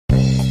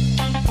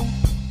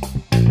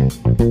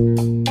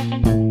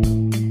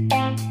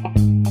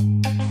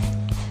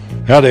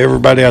Howdy,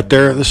 everybody out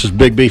there. This is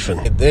Big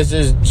Beefin'. This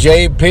is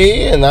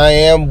JP, and I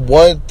am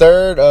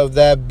 1/3 of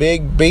that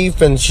Big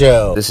Beefin'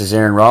 show. This is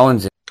Aaron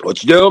Rollins.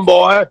 What you doing,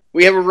 boy?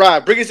 We have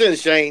arrived. Bring us in,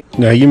 Shane.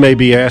 Now, you may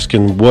be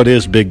asking, what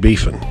is Big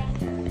Beefin'?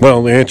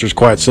 Well, the answer is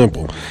quite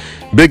simple.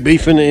 Big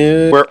Beefin'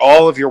 is where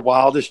all of your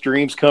wildest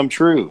dreams come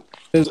true.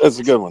 That's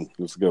a good one.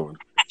 That's a good one.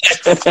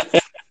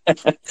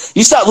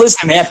 You stopped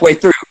listening halfway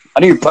through.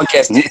 I knew your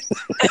podcast.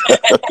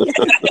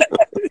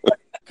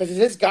 Because it's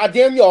his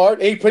goddamn yard,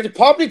 and he put the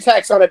property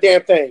tax on the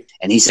damn thing.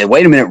 And he said,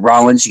 wait a minute,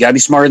 Rollins, you got to be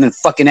smarter than a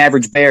fucking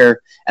average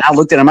bear. And I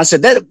looked at him. I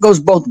said, that goes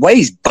both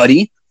ways,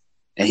 buddy.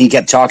 And he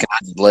kept talking. I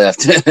just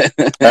left.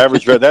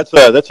 Average bear.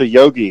 That's a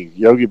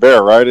Yogi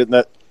Bear, right? Isn't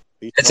that?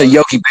 That's a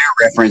Yogi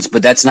Bear reference,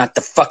 but that's not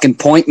the fucking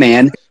point,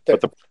 man.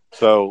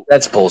 So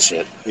that's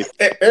bullshit.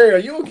 Hey, Aaron, are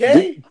you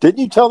okay? Didn't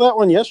you tell that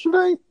one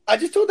yesterday? I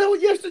just told that one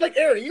yesterday. Like,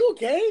 Aaron, are you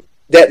okay?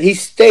 That he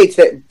states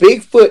that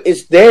Bigfoot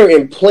is there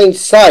in plain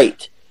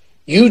sight.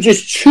 You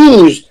just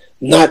choose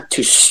not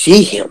to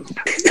see him.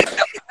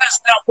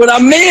 That's not what I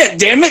meant,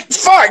 damn it.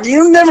 Fuck,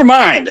 you never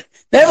mind.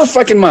 Never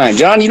fucking mind,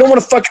 John. You don't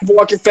want to fucking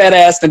walk your fat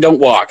ass, then don't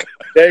walk.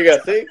 There you go.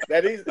 See?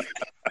 That easy.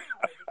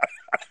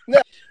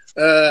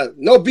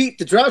 No beat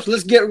to drop, so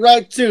let's get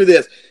right to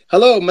this.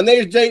 Hello, my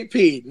name is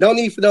JP. No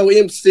need for no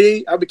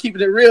MC. I've been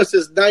keeping it real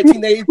since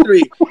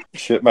 1983.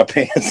 Shit my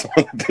pants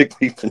on the Big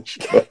Beefin'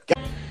 show.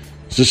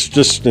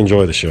 just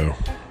enjoy the show.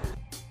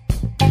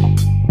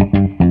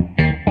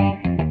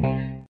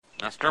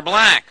 Mr.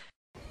 Black.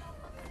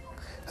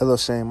 Hello,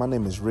 Shane. My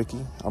name is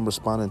Ricky. I'm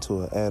responding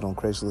to an ad on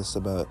Craigslist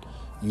about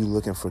you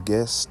looking for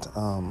guests.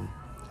 I'm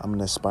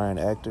an aspiring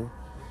actor,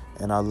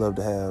 and I'd love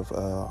to have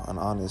an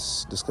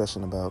honest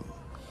discussion about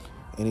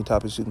any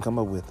topics you can come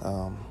up with.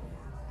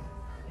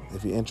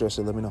 If you're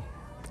interested, let me know.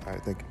 All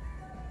right, thank you.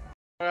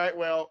 All right,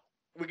 well,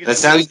 we can. That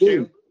sounds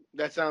good.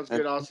 That sounds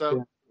good.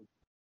 Also,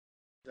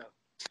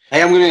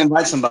 hey, I'm going to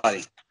invite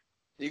somebody.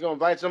 You gonna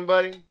invite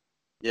somebody?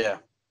 Yeah.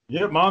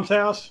 You at Mom's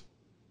house?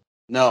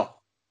 No.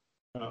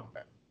 Oh.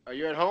 Are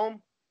you at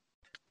home?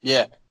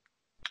 Yeah.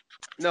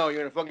 No,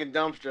 you're in a fucking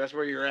dumpster. That's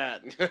where you're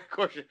at. Of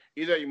course, you're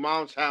either at your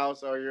mom's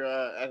house or you're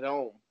at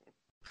home.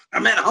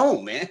 I'm at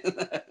home, man.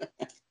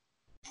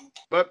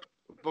 But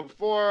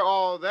before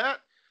all that,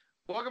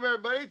 welcome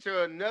everybody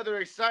to another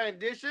exciting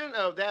edition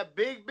of that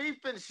Big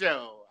Beefin'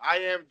 Show. I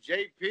am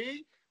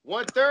JP,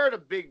 1/3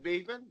 of Big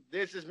Beefin'.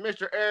 This is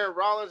Mr. Aaron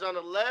Rollins on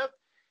the left.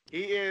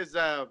 He is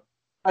I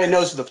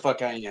knows who the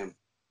fuck I am.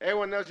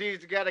 Everyone knows he's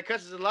the guy that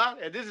cusses a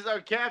lot. And this is our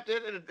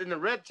captain in the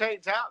red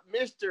tank top,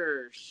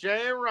 Mr.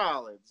 Shane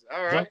Rollins.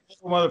 All right.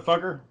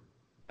 Motherfucker.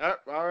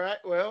 All right.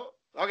 Well,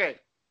 okay.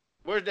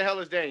 Where's the hell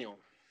is Daniel?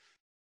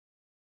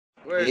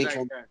 Where is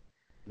that guy?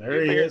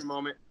 There he is. In a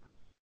moment.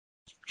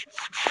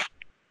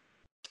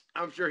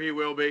 I'm sure he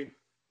will be.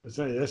 This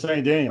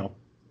ain't Daniel.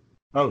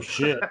 Oh,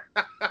 shit.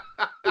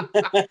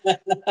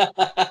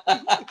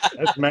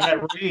 That's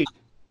Matt Reed.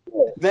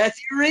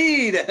 Matthew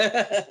Reed.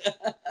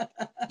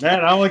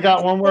 Man, I only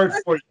got one word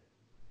for you.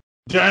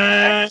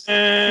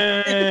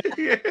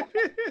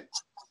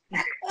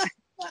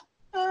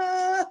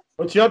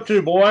 What you up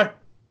to, boy?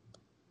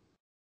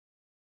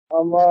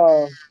 I'm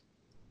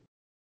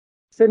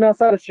sitting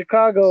outside of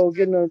Chicago,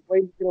 waiting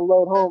to get a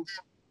load home.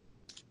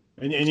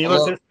 And you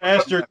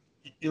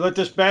let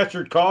this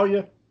bastard call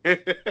you? I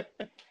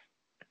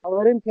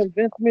let him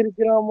convince me to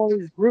get on one of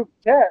these group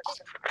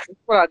chats. That's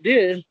what I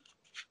did.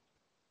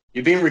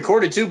 You're being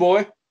recorded too,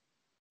 boy.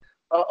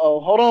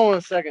 Hold on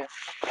 1 second.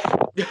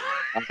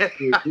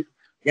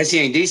 Guess he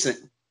ain't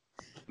decent.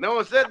 No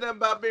one said nothing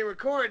about being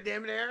recorded,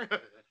 damn it, Aaron.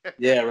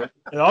 Yeah, right.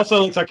 It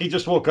also looks like he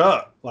just woke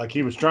up. Like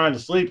he was trying to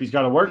sleep. He's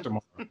got to work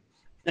tomorrow.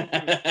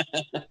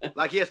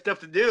 Like he has stuff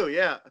to do,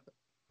 yeah.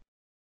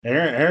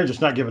 Aaron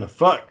just not giving a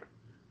fuck.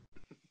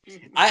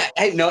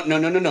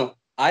 No.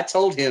 I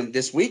told him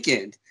this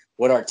weekend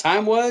what our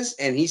time was,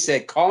 and he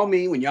said, call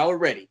me when y'all are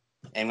ready.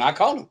 And I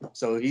called him.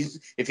 So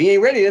if he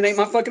ain't ready, it ain't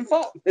my fucking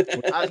fault.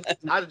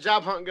 How's the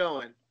job hunt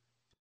going?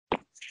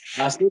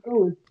 I'm still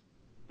going.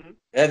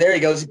 Yeah, there he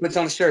goes. He puts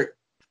on a shirt.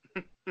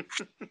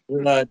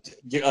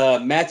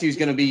 Matthew's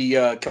going to be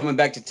coming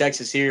back to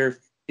Texas here.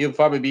 He'll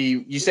probably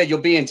be. You said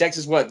you'll be in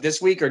Texas what,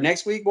 this week or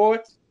next week, boy?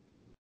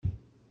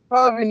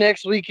 Probably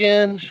next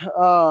weekend.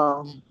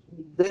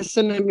 They're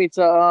sending me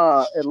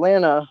to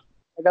Atlanta.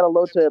 I got a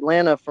load to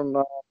Atlanta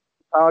from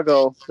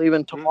Chicago,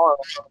 leaving tomorrow.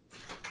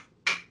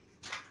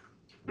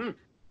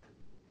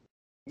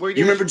 You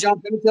remember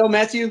John Pimentel,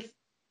 Matthew?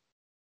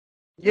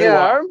 Yeah,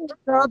 I remember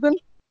Jonathan.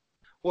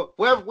 What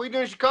are we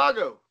doing in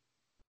Chicago?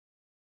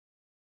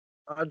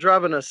 I'm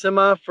driving a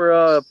semi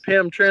for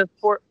PM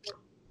Transport.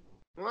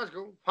 Well, that's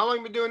cool. How long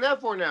you been doing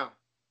that for now?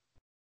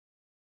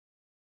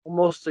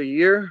 Almost a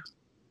year.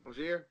 Almost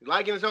a year. You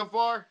liking it so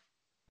far?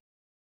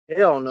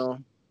 Hell no.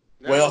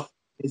 Well,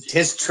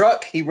 his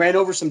truck, he ran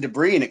over some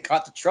debris and it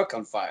caught the truck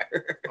on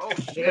fire. Oh,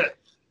 shit.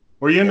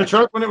 Were you in the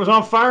truck when it was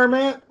on fire,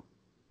 man?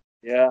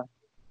 Yeah.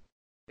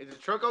 Is the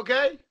truck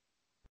okay?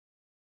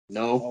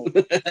 No.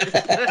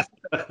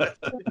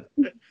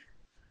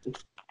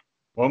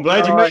 Well, I'm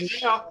glad you made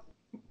it out.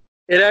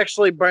 It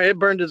actually it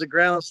burned to the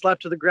ground,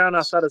 slapped to the ground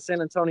outside of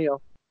San Antonio.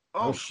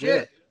 Oh,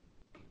 shit.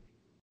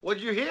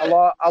 What'd you hit?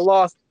 I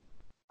lost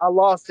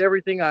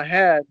everything I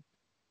had.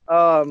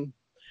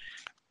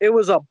 It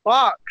was a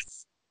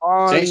box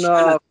on. Saint's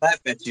trying not to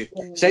laugh at you.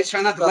 Saint's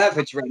trying not to laugh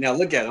at you right now.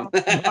 Look at him.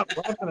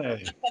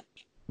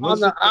 On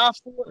the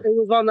it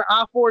was on the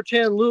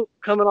I-410 loop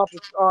coming off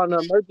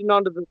merging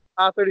onto the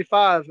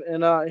I-35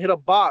 and hit a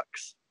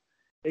box.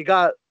 It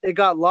got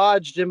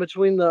lodged in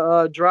between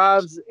the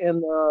drives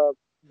and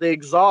the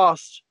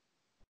exhaust,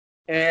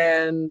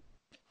 and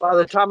by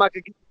the time I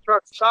could get the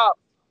truck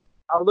stopped,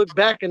 I looked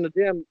back and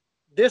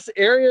this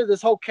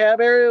whole cab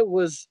area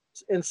was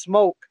in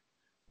smoke.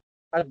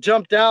 I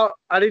jumped out.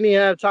 I didn't even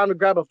have time to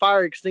grab a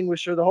fire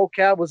extinguisher. The whole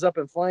cab was up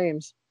in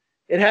flames.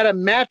 It had a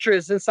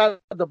mattress inside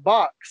of the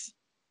box.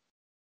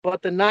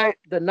 But the night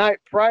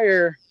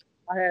prior,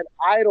 I had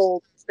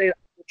idled. The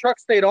truck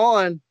stayed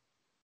on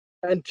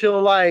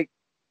until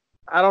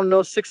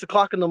 6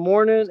 o'clock in the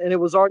morning, and it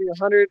was already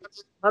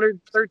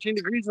 113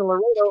 degrees in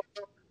Laredo.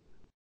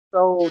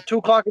 So 2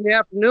 o'clock in the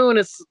afternoon,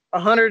 it's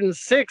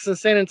 106 in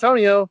San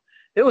Antonio.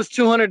 It was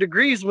 200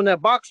 degrees when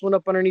that box went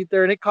up underneath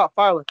there, and it caught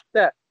fire like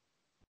that.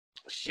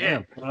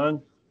 Shit.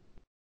 Damn,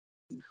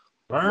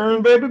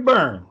 burn, baby,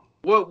 burn.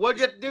 What'd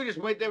you have to do? Just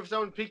wait there for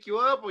someone to pick you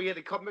up, or you had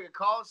to make a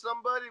call to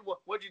somebody?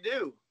 What'd you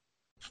do?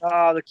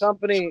 The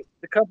company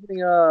got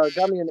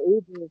me an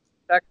Uber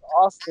back to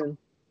Austin.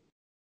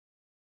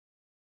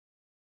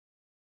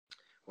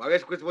 Well, I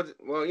guess it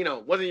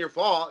wasn't your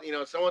fault.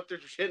 Someone threw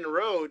some shit in the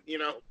road. They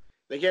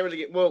can't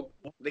really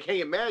they can't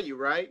get mad at you,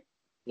 right?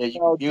 Yeah,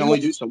 you only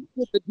do something.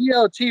 The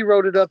DOT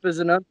wrote it up as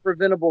an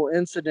unpreventable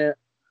incident.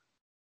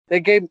 They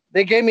gave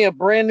me a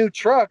brand new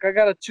truck. I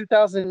got a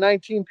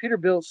 2019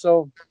 Peterbilt,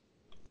 so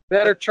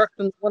better truck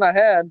than the one I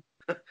had.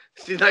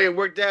 Seems like it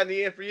worked out in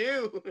the end for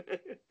you.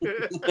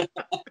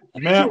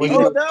 Man,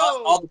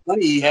 all the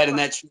money he had in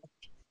that truck,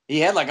 he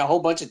had like a whole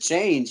bunch of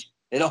change.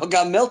 It all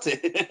got melted.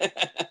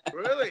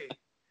 Really?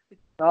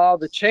 Oh,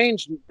 the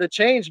change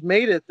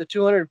made it. The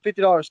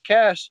 $250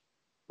 cash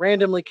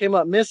randomly came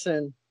up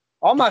missing.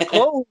 All my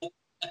clothes,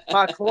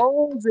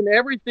 and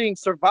everything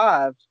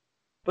survived,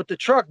 but the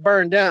truck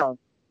burned down.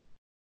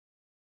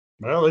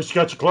 Well, at least you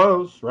got your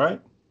clothes,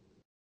 right?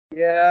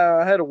 Yeah,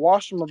 I had to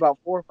wash them about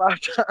 4 or 5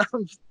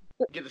 times.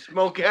 Get the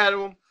smoke out of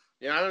them.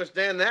 Yeah, I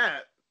understand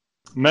that.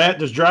 Matt,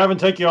 does driving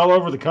take you all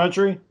over the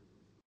country?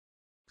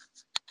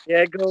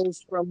 Yeah, it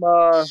goes from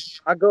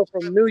I go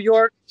from New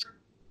York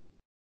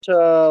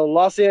to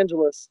Los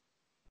Angeles.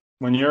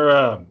 When you're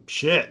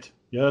yeah,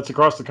 that's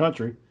across the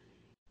country.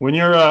 When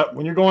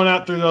you're going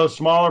out through those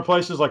smaller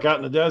places, like out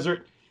in the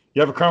desert,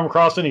 you ever come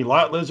across any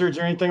lot lizards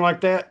or anything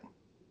like that?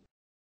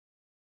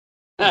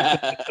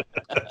 I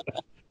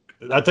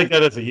think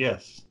that is a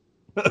yes.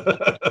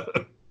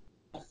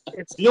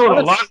 You know what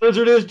a lot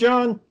lizard is,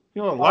 John?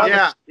 You know what a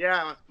lot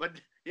yeah.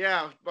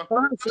 It's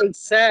honestly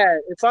sad.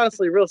 It's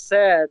honestly real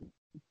sad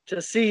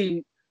to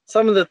see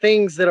some of the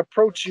things that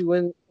approach you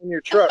in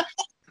your truck.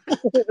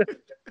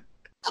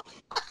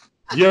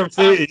 You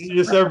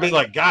just ever be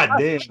like, God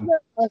damn.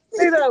 I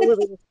say that with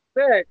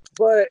respect,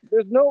 but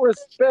there's no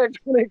respect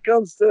when it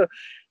comes to,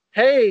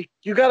 hey,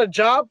 you got a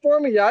job for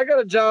me? Yeah, I got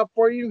a job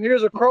for you.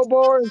 Here's a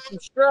crowbar and some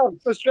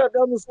straps to strap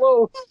down the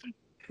slope.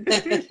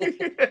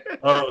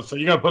 Oh, so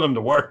you're going to put them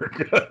to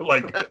work,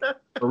 like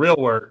for real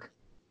work.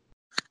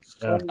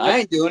 Yeah. I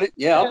ain't doing it.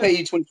 Yeah, I'll pay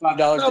you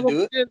 $25 to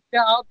do it.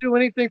 Yeah, I'll do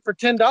anything for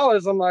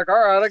 $10. I'm like, all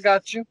right, I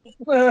got you.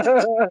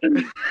 You're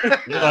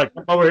like,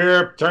 come over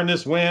here, turn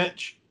this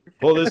winch,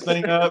 pull this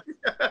thing up,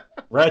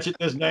 ratchet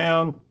this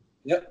down.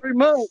 Yep. Pretty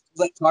much.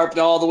 Let carpet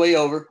all the way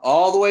over.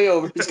 All the way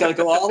over. It's got to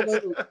go all the way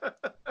over.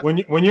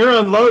 When you're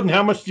unloading,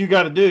 how much do you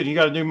got to do? Do you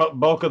got to do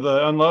bulk of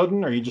the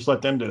unloading, or you just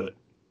let them do it?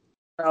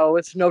 No,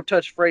 it's no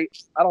touch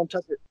freight. I don't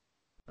touch it.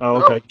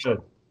 Oh, okay,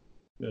 good.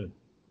 Good.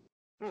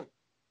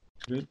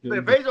 Good. But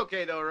it pays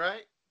okay though,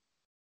 right?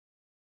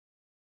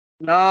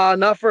 Nah,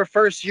 not for a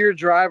first-year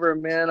driver,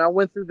 man. I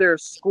went through their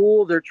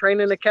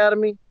training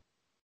academy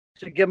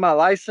to get my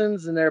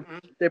license, and they're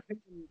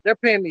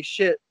paying me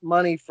shit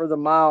money for the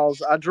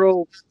miles. I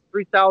drove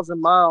 3,000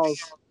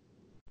 miles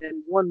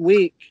in 1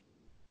 week,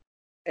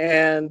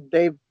 and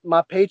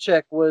my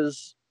paycheck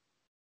was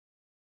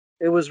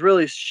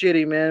really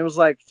shitty, man. It was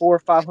like $400 or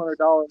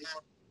 $500.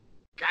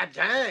 God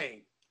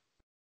dang.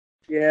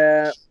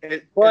 Yeah.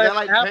 Is that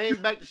like paying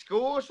back to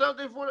school or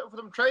something for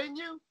them training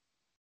you?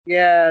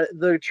 Yeah,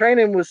 the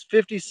training was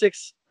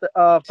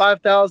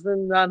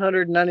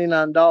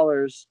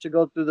 $5,999 to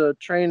go through the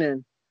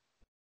training,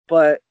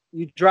 but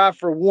you drive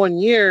for 1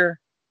 year,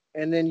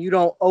 and then you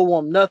don't owe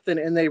them nothing,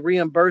 and they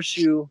reimburse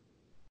you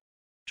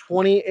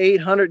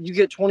 $2,800. You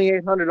get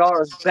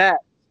 $2,800 back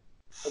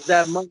of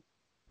that money.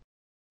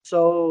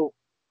 So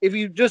if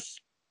you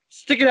just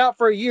stick it out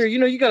for a year,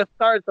 you got to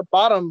start at the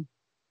bottom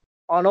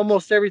on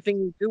almost everything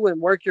you do and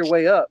work your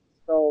way up.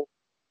 So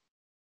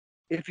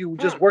if you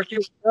just work your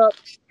way up,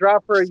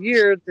 drive for a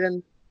year,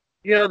 then,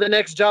 the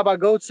next job I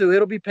go to,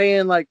 it'll be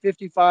paying like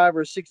 55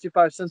 or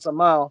 65 cents a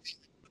mile.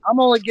 I'm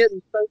only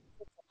getting 30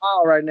 cents a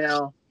mile right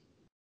now.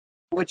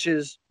 which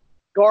is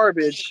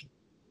garbage.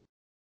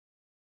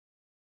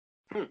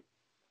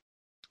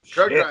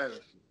 Truck Shit. drivers.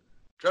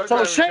 Truck So,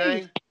 drivers, Shane,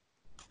 Shane.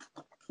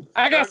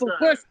 I got some Truck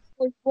questions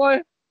for you,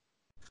 boy.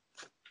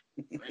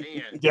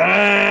 Man.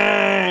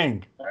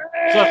 Dang.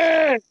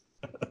 Hey!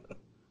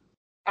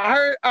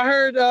 I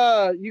heard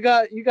you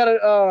got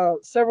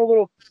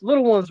several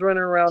little ones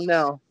running around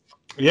now.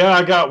 Yeah,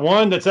 I got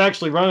one that's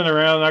actually running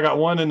around, and I got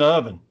one in the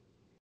oven.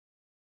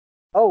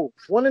 Oh,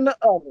 one in the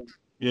oven.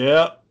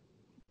 Yeah.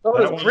 So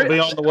That does one will Brittany. be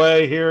on the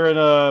way here in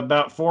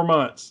about 4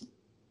 months.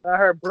 I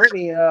heard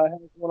Brittany has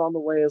one on the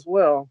way as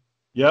well.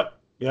 Yep.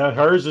 Yeah,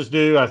 hers is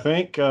due, I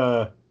think,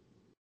 in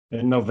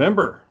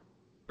November.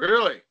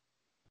 Really?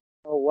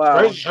 Oh wow!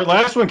 Crazy. Her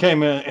last one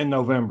came in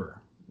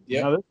November.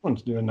 Yep. Now this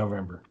one's due in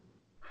November.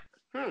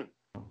 Hmm.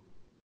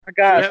 I Do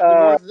you have any more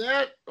got after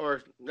that,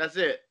 or that's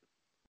it?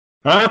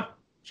 Huh?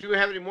 Should we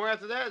have any more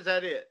after that? Is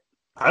that it?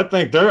 I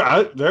think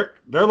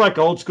they're like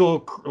old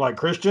school like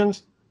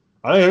Christians.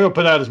 I think they're gonna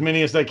put out as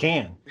many as they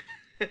can.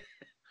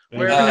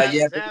 Where And,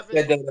 Yeah, It's they happened.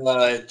 said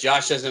that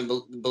Josh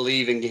doesn't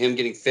believe in him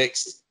getting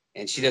fixed,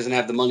 and she doesn't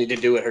have the money to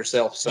do it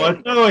herself. So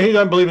well, no, he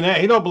doesn't believe in that.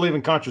 He don't believe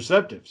in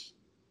contraceptives.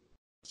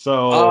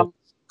 So,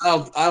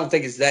 I don't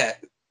think it's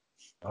that.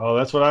 oh,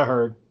 that's what I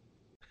heard.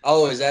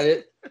 Oh, is that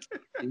it?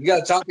 You got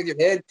to talk with your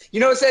head. You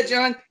notice that,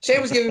 John?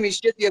 Shane was giving me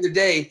shit the other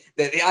day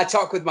that I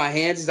talk with my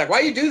hands. He's like, "Why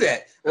you do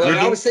that?" Well, You're I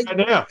doing was it thinking,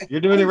 right now. You're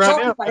doing it I'm right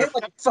talking now. with my head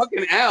like a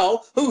fucking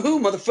owl. Hoo,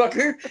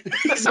 motherfucker!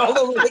 He's all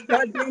over the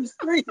goddamn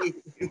screen.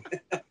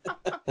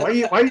 Why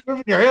you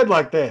moving your head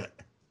like that?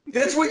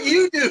 That's what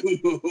you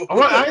do.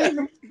 I ain't even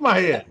moving my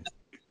head.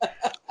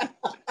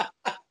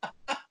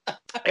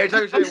 Every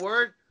time you say a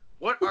word,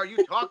 what are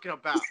you talking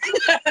about?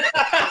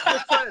 I'm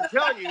just trying to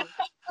tell you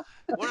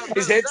what I'm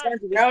His trying head to say.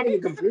 turns around in a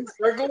complete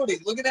circle, and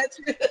he's looking at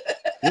you.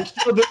 You're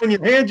still doing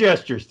your hand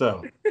gestures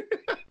though.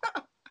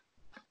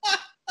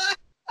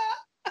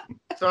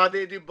 So I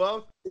did do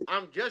both.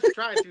 I'm just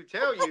trying to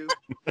tell you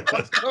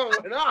what's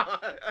going on.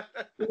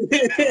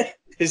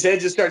 His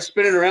head just starts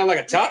spinning around like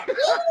a top.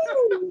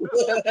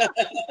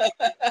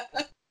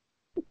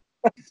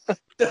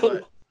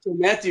 so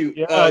Matthew,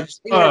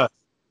 Yeah,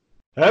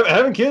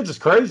 having kids is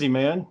crazy,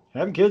 man.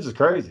 Having kids is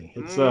crazy.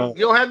 It's you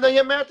don't have none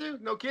yet, Matthew?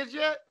 No kids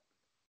yet?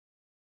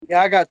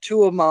 I got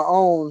two of my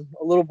own,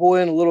 a little boy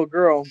and a little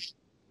girl.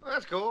 Oh,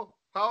 that's cool.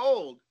 How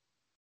old?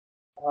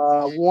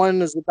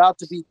 One is about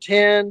to be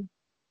 10,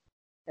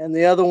 and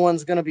the other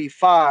one's going to be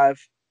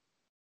 5.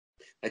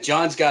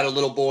 John's got a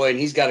little boy, and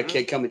he's got a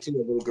kid coming too, a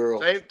little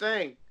girl. Same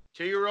thing.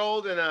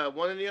 2-year-old and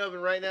one in the oven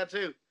right now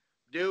too.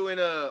 Due in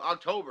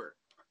October.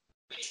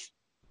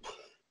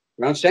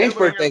 Around Shane's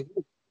birthday.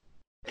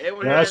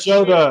 Everyone Yeah,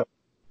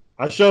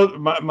 I showed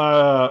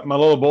my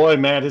little boy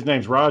Matt. His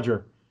name's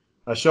Roger.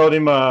 I showed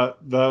him my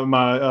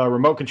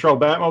remote control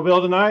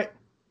Batmobile tonight,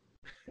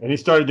 and he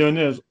started doing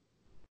this.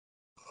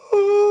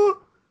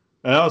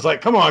 And I was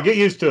like, "Come on, get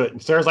used to it."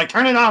 And Sarah's like,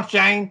 "Turn it off,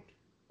 Shane.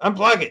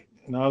 Unplug it."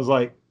 And I was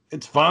like,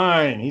 "It's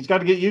fine. He's got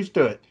to get used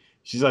to it."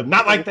 She's like,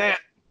 "Not like that."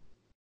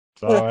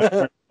 So I turned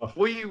it off.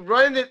 Were you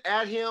running it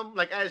at him,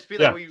 like at his feet,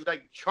 Yeah. like were you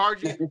like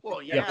charging?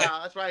 Well, yeah,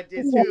 that's what I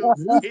did too.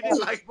 He didn't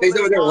like. He's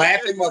over there bullet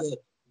laughing while the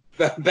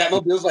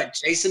Batmobile's like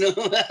chasing him.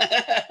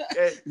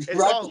 It's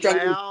all Roger's trying to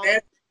do loud. as fast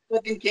as he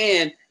fucking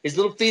can. His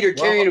little feet are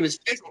carrying him as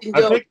fast as he can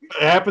I go. think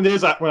what happened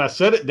is when I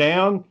set it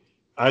down,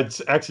 I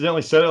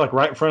accidentally set it like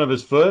right in front of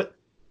his foot,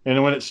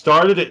 and when it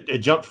started, it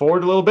jumped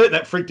forward a little bit, and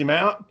that freaked him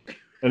out.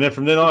 And then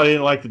from then on, I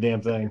didn't like the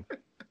damn thing.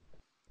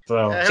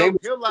 So Yeah, Shane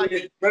he'll like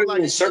it. running He'll like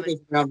in it. circles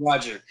around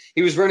Roger.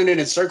 He was running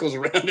in circles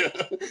around him.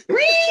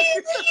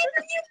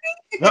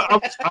 no,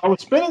 I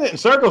was spinning it in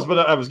circles, but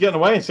I was getting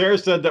away. And Sarah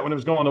said that when it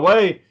was going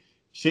away,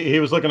 he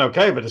was looking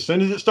okay. But as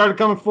soon as it started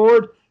coming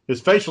forward, his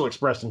facial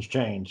expressions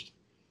changed.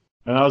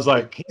 And I was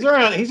like, he's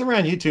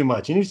around you too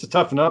much. He needs to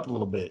toughen up a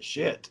little bit.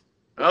 Shit.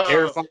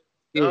 Terrifying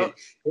kid.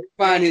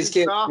 Terrifying his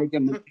kid. Stop. Make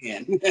him a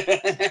man.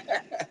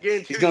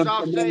 Getting He's too gonna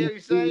soft, be a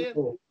say man. you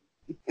saying?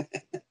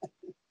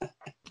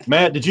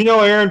 Matt, did you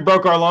know Aaron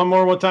broke our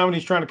lawnmower one time when he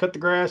was trying to cut the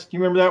grass? Do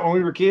you remember that when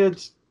we were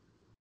kids?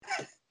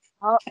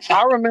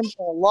 I remember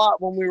a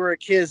lot when we were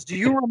kids. Do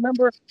you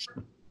remember?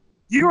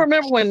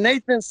 When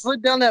Nathan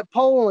slid down that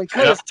pole and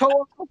cut Yeah. his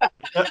toe off?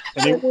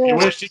 And he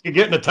wished he could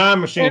get in the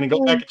time machine and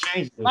go back and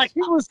change this. Like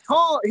he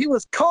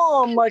was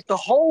calm like the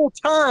whole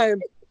time,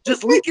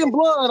 just leaking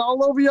blood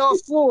all over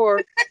y'all's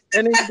floor.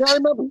 And then you got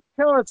him up on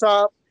the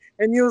countertop,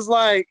 and he was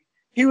like,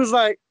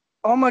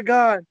 "Oh my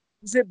God,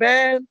 is it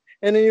bad?"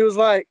 And then he was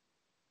like,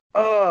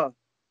 "Oh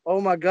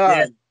my God."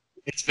 Yeah,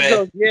 it's He bad.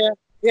 goes, yeah,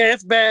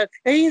 it's bad.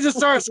 And he just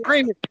started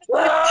screaming.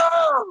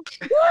 "Ah!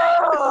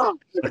 Ah!"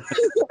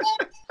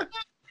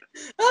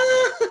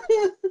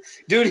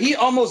 Dude, he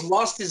almost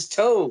lost his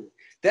toe.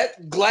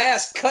 That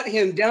glass cut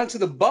him down to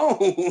the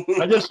bone.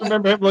 I just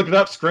remember him looking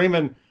up,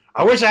 screaming,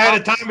 "I wish I had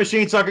a time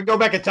machine so I could go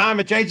back in time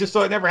and change this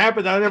so it never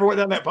happened. I never went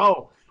down that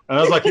pole." And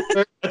I was like,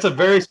 "That's a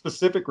very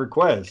specific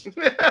request."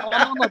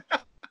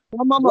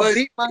 My mama What?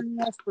 beat my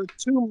ass for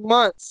 2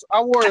 months. I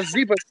wore a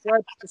zebra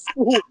stripe to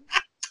school.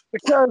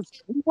 because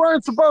we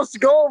weren't supposed to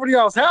go over to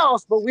y'all's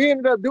house, but we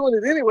ended up doing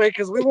it anyway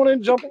because we wanted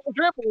to jump on the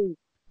trampoline.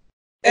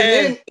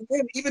 And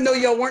then, even though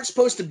y'all weren't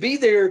supposed to be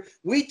there,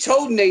 we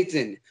told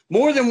Nathan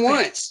more than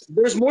once.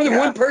 There's more than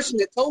one person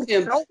that told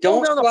him,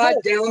 don't slide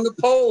down the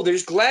pole.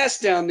 There's glass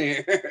down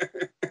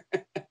there.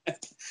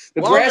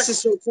 The grass is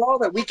so tall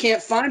that we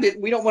can't find it.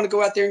 We don't want to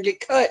go out there and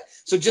get cut.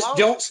 So just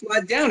don't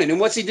slide down it. And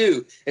what's he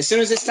do? As soon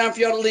as it's time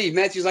for y'all to leave,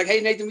 Matthew's like, hey,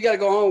 Nathan, we got to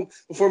go home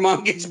before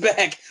Mom gets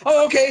back.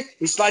 Oh, okay.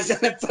 He slides down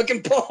that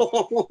fucking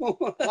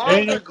pole.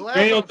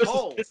 Daniel,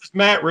 this is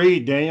Matt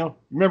Reed, Daniel.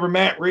 Remember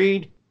Matt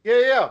Reed?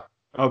 Yeah.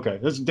 Okay,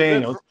 this is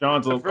Daniel.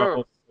 John's little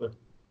brother. What's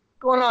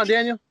going on,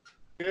 Daniel?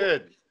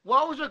 Good.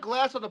 Why was there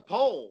glass on the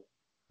pole?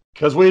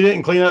 Because we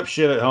didn't clean up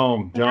shit at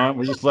home, John.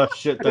 We just left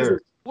shit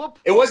there.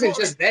 It wasn't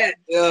just that.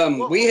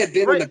 We had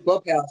been in the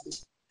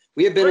clubhouse.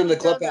 We had been in the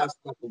clubhouse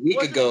like a week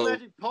ago. What's this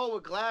magic pole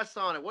with glass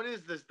on it? What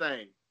is this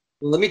thing?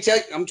 Well, let me tell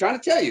you. I'm trying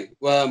to tell you.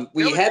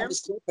 We had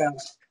this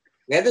clubhouse.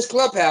 We had this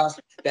clubhouse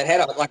that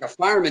had like a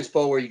fireman's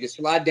pole where you could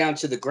slide down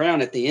to the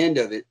ground at the end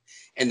of it,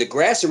 and the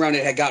grass around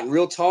it had gotten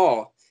real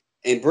tall.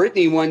 And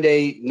Brittany one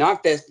day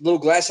knocked that little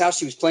glass house.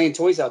 She was playing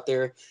toys out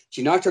there.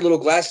 She knocked her little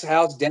glass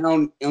house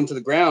down onto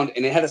the ground,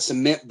 and it had a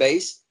cement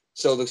base.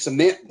 So the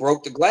cement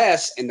broke the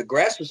glass, and the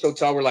grass was so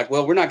tall. We're like,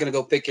 well, we're not going to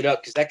go pick it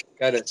up because that could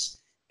cut us.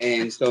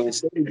 And so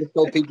instead, we just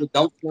told people,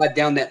 don't slide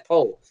down that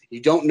pole. You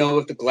don't know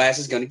if the glass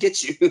is going to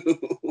get you.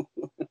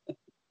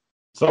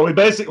 So we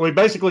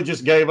basically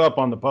just gave up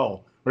on the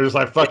pole. We're just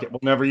like, fuck it, we'll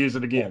never use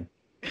it again.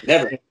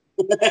 Never.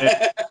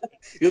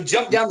 You'll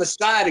jump down the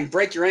side and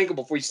break your ankle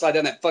before you slide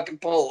down that fucking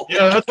pole.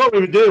 Yeah, that's what we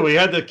would do. We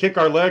had to kick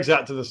our legs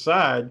out to the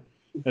side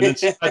and then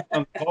slide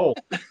down the pole.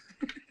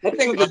 That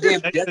thing was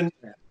a damn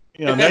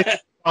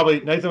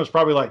Nathan, Nathan was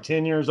probably like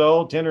 10 years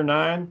old, 10 or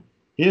 9.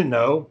 He didn't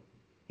know.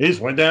 He just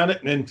went down it,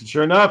 and then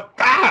sure enough,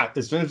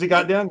 as soon as he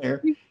got down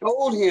there. We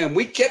told him.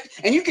 We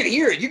kept, and you could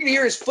hear it. You could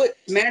hear his foot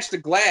smash the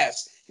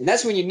glass, and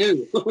that's when you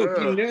knew.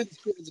 You knew the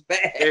shit was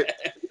bad.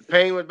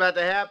 Pain was about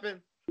to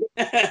happen.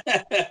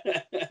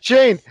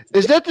 Shane,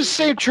 is that the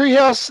same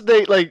treehouse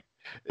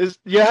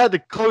you had to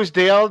close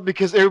down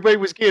because everybody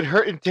was getting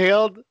hurt and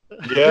tailed?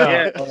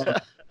 Yeah.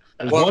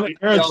 Well,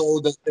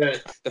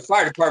 the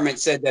fire department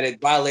said that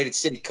it violated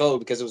city code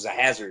because it was a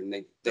hazard,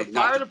 and the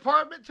fire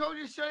department told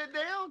you to shut it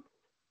down.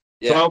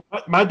 Yeah. So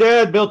my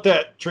dad built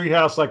that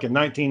treehouse like in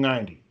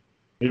 1990.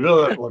 He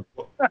built it like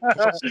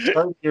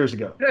 30 years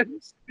ago.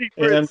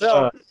 And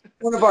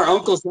one of our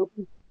uncles who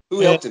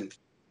helped him.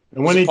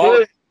 And when he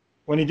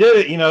did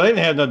it, they didn't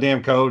have no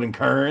damn code in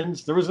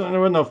Kearns. There was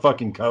no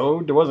fucking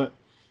code. There wasn't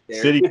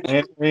city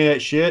plan, any of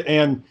that shit.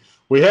 And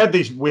we had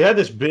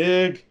this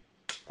big.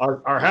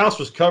 Our house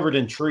was covered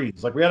in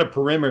trees. Like we had a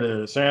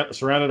perimeter that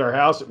surrounded our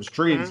house. It was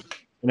trees,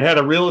 and it had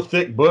a real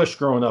thick bush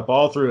growing up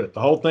all through it.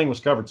 The whole thing was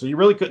covered, so you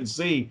really couldn't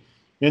see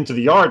into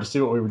the yard to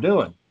see what we were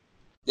doing.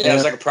 Yeah, it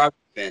was like a private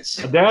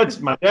fence.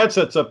 My dad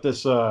sets up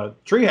this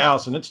tree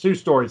house, and it's 2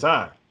 stories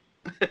high.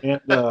 And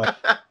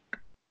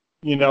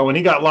when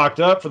he got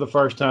locked up for the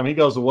first time, he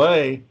goes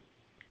away.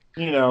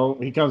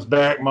 He comes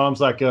back.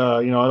 Mom's like,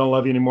 I don't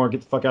love you anymore.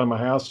 Get the fuck out of my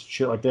house.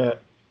 Shit like that.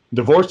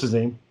 Divorces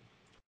him,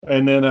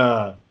 and then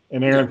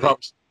and Aaron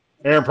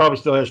probably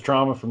still has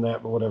trauma from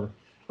that, but whatever.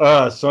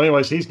 So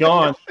anyways, he's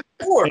gone.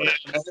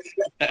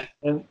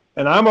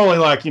 And I'm only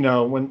like,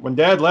 when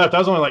Dad left, I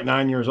was only like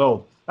 9 years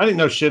old. I didn't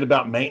know shit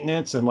about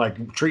maintenance and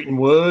like treating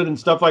wood and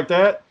stuff like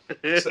that.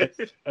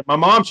 And my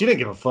mom, she didn't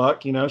give a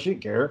fuck, she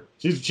didn't care.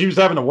 She was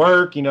having to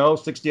work,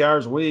 60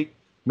 hours a week,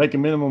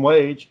 making minimum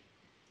wage.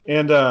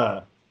 And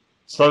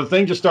so the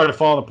thing just started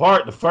falling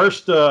apart. The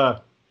first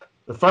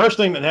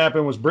thing that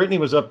happened was Brittany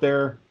was up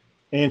there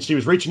and she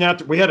was reaching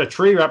out. We had a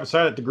tree right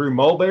beside it that grew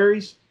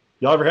mulberries.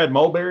 Y'all ever had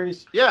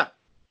mulberries? Yeah.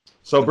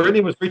 So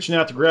Brittany was reaching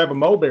out to grab a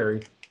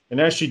mulberry. And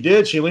as she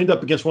did, she leaned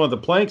up against one of the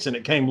planks and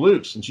it came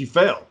loose and she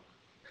fell.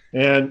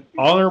 And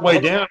on her way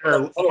down,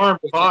 her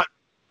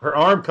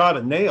arm caught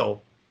a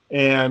nail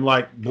and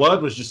like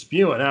blood was just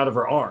spewing out of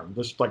her arm,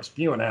 just like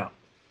spewing out.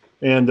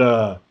 And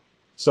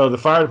so the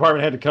fire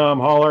department had to come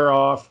haul her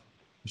off.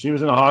 She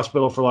was in the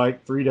hospital for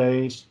like 3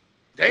 days.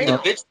 Damn. The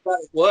bitch about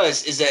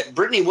it is that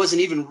Brittany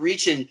wasn't even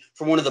reaching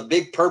for one of the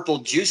big purple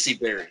juicy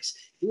berries.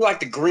 She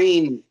liked the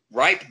green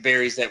ripe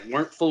berries that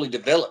weren't fully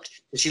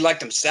developed, but she liked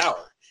them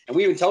sour. And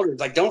we even told her,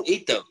 don't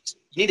eat those.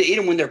 You need to eat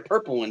them when they're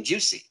purple and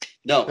juicy.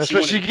 No, that's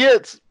what she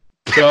gets.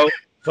 So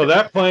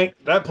that plank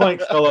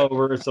fell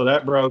over, so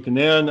that broke. And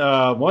then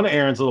one of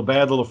Aaron's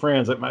bad little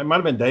friends, it might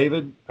have been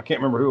David, I can't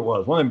remember who it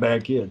was, one of them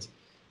bad kids,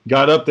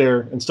 got up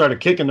there and started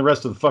kicking the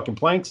rest of the fucking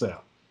planks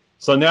out.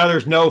 So now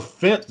there's no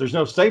fence, there's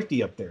no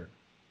safety up there.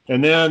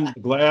 And then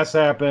the glass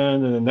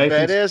happened, and then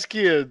badass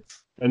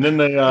kids. And then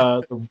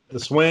the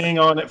swing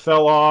on it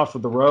fell off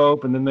with the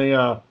rope, and then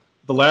the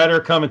ladder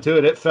coming to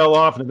it fell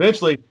off, and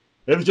eventually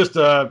it was just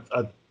a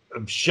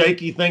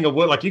shaky thing of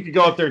wood. Like you could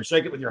go up there and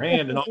shake it with your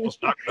hand and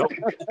almost knock it over.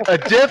 A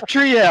deaf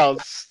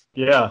treehouse.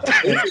 Yeah.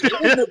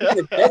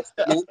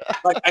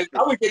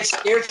 I would get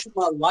scared for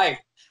my life.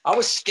 I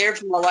was scared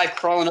for my life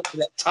crawling up to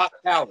that top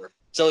tower.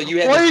 So you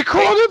had. Why are you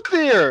crawling up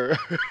there?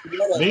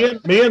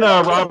 Me and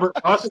Robert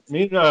Ross.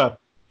 We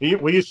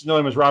used to know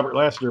him as Robert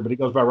Lassiter, but he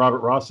goes by Robert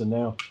Rawson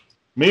now.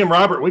 Me and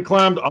Robert, we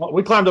climbed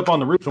up on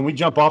the roof and we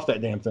jump off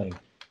that damn thing.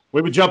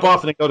 We would jump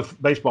off and then go to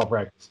baseball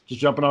practice,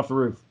 just jumping off the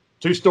roof.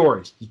 2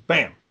 stories, just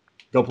bam,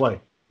 go play.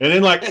 And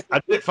then like I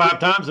did it 5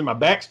 times and my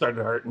back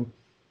started hurting.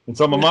 And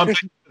so my mom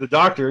took me to the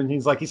doctor and he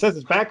says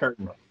his back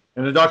hurting.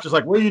 And the doctor's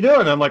like, "What are you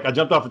doing?" And I'm like, "I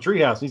jumped off a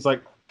treehouse." And he's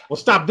like, "Well,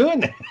 stop doing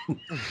that."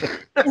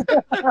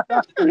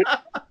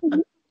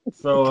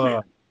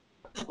 So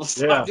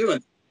stop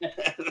doing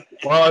it.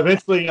 Well,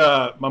 eventually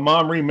my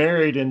mom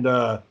remarried and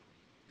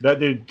that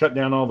dude cut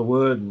down all the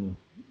wood and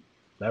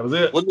that was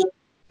it. Well,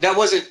 that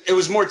wasn't. It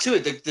was more to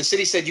it. The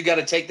city said you got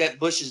to take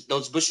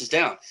those bushes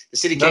down. The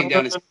city came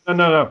down.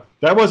 No.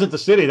 That wasn't the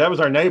city. That was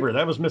our neighbor.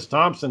 That was Miss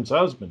Thompson's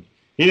husband.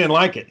 He didn't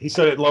like it. He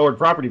said it lowered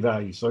property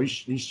value, so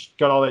he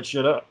cut all that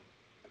shit up.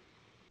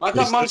 I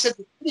thought Mom said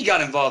the city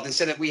got involved and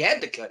said that we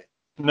had to cut it.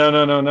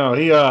 No.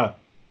 He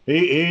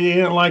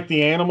didn't like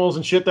the animals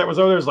and shit that was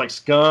over there. It was like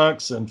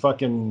skunks and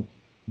fucking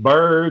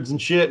birds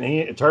and shit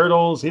and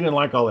turtles. He didn't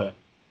like all that.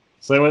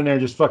 So they went in there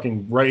and just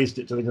fucking razed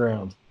it to the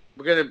ground.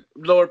 We're gonna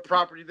lower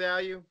property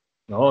value.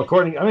 No,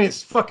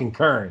 it's fucking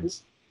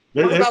Kearns.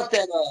 What about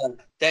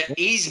that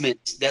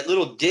easement, that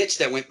little ditch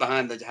that went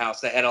behind the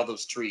house that had all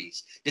those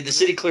trees? Did the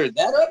city clear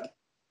that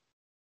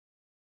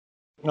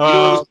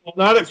up?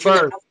 Not at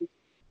first.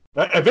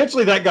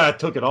 Eventually, that guy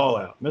took it all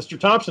out. Mr.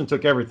 Thompson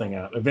took everything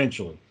out.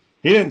 Eventually,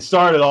 he didn't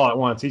start it all at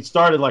once. He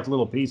started like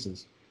little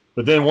pieces.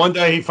 But then one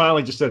day, he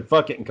finally just said,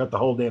 "Fuck it," and cut the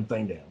whole damn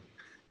thing down.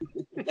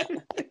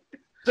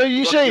 So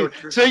you say,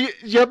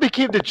 y'all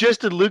became the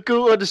Justin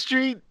Luco on the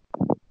street?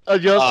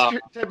 On y'all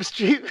type of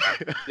street?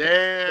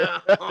 Yeah.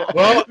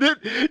 Well,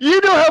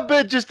 you know how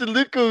bad Justin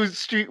Luco's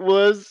street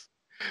was?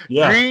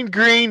 Yeah.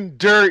 Green,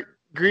 dirt,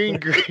 green.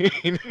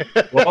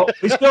 Well,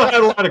 we still had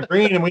a lot of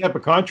green and we had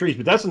pecan trees,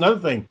 but that's another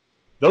thing.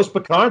 Those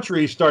pecan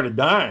trees started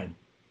dying.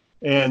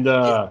 And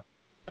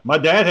my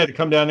dad had to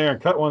come down there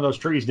and cut one of those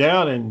trees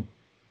down, and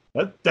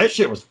that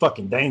shit was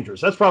fucking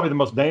dangerous. That's probably the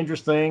most dangerous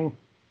thing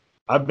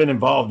I've been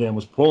involved in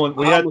was pulling.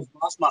 I almost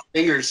lost my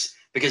fingers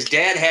because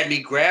Dad had me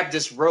grab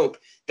this rope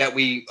that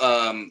we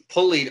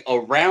pulleyed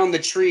around the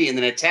tree and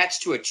then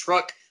attached to a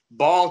truck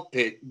ball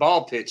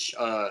pitch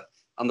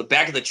on the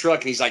back of the truck.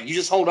 And he's like, "You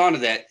just hold on to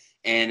that.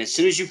 And as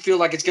soon as you feel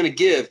like it's going to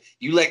give,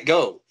 you let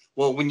go."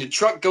 Well, when the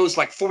truck goes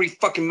like 40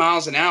 fucking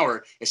miles an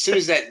hour, as soon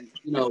as that,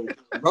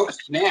 rope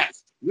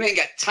snaps, you ain't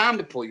got time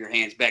to pull your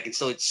hands back. And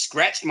so it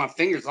scratched my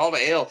fingers all to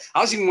hell.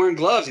 I was even wearing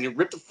gloves and it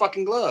ripped the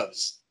fucking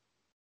gloves.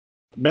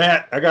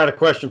 Matt, I got a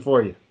question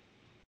for you.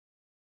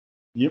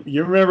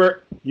 You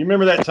remember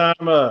that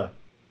time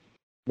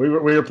we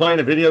were playing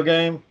a video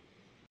game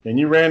and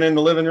you ran in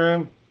the living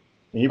room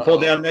and you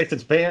pulled down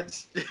Nathan's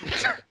pants?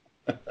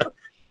 And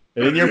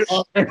then you're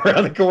walking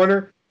around the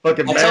corner,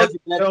 fucking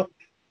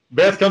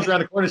Beth comes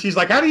around the corner. She's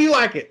like, "How do you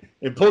like it?"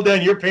 And pulled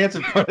down your pants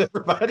in front of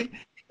everybody.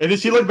 And then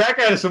she looked back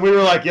at us and we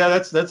were like, "Yeah,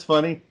 that's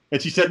funny."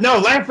 And she said, "No,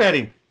 laugh at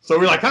him." So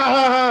we're like, "Ha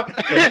ha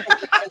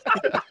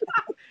ha."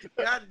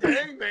 God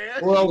dang,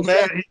 man. Well,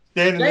 man, he's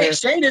standing there.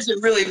 Shane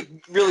isn't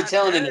really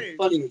telling it as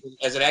funny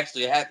as it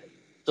actually happened.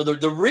 So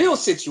the real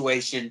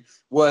situation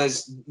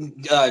was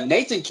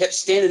Nathan kept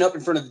standing up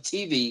in front of the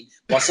TV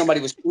while somebody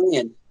was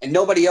playing and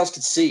nobody else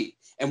could see.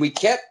 And we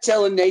kept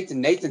telling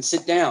Nathan,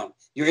 sit down.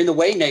 You're in the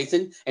way,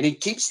 Nathan. And he'd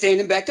keep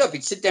standing back up.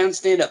 He'd sit down and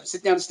stand up,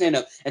 sit down and stand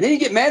up. And then he'd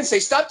get mad and say,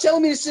 "Stop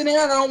telling me to sit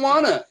down. I don't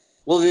want to."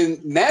 Well, then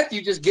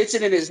Matthew just gets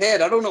it in his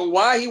head. I don't know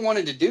why he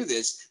wanted to do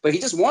this, but he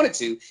just wanted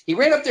to. He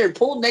ran up there and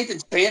pulled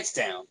Nathan's pants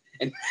down.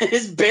 And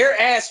his bare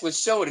ass was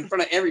showing in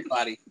front of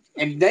everybody.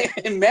 And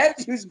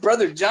Matthew's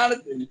brother,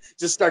 Jonathan,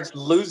 just starts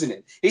losing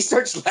it. He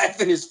starts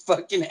laughing his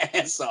fucking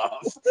ass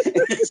off.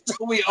 And so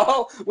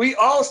we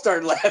all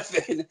start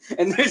laughing.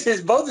 And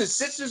both his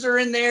sisters are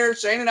in there.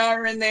 Shane and I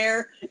are in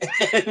there.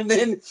 And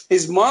then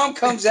his mom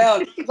comes out.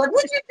 Like,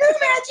 "What'd you do,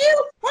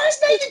 Matthew? Why is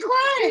Nathan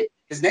crying?"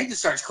 Because Nathan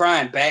starts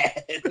crying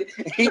bad.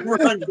 He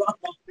runs off.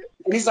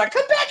 And he's like,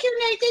 "Come back here,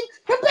 Nathan.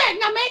 Come back.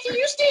 Now, Matthew,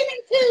 you stand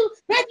there, too.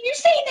 Matthew, you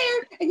stand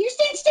there, and you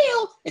stand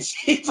still." And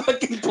she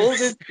fucking pulls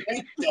his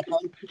pants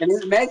down. And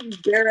then Matthew's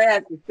bare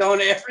ass is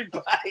showing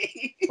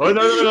everybody. Oh,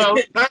 no.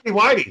 Tidy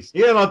whities.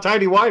 He had on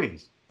tidy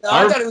whities. No,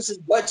 I thought it was his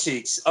butt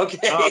cheeks. Okay.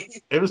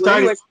 It was tidy.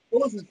 Anyway, he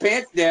pulls his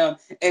pants down,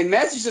 and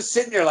Matthew's just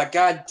sitting there like,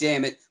 "God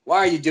damn it. Why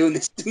are you doing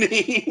this to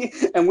me?"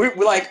 And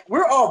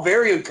we're all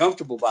very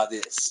uncomfortable by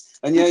this.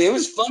 And it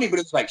was funny, but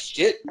it was like,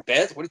 "Shit,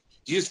 Beth, did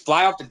you just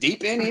fly off the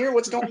deep end here?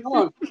 What's going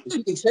on?" And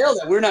she can tell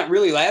that we're not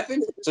really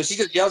laughing, so she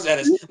just yells at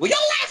us, "Well, y'all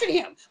laugh at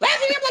him. Laugh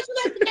at him like you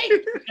laugh at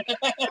Nathan."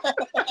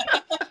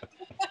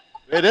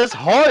 Man, that's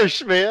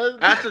harsh, man.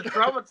 That's the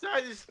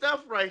traumatizing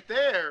stuff right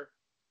there.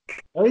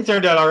 Well, he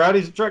turned out all right.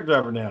 He's a truck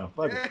driver now.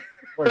 Fuck it.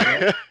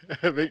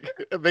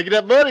 Making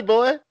that money,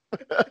 boy.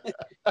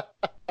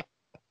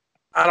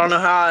 I don't know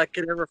how I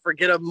could ever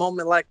forget a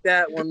moment like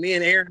that when me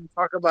and Aaron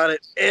talk about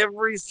it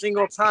every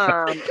single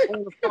time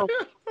on the phone.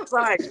 It's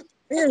like,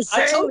 Me and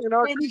I Shane told in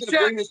our you group to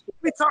chat, bring this.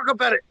 we talk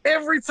about it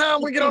every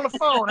time we get on the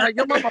phone. How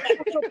your mama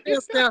puts her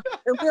pants down,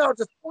 and we all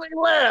just plain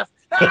laugh.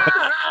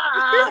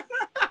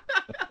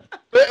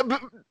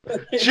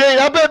 Shane,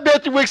 I bet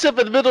Matthew wakes up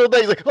in the middle of the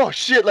night. He's like, oh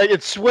shit, like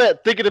in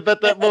sweat, thinking about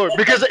that moment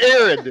because of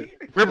Aaron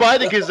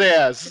reminding his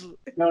ass.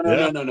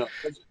 No.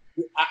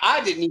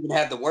 I didn't even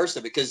have the worst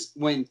of it because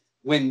when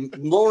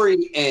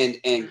Lori and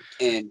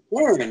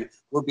Karen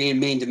were being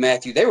mean to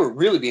Matthew, they were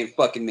really being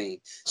fucking mean.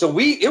 So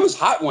it was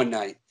hot one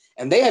night,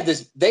 and they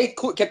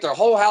kept their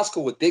whole house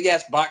cool with big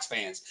ass box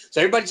fans.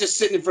 So everybody's just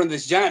sitting in front of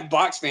this giant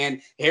box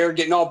fan, hair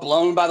getting all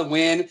blown by the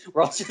wind.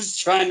 We're all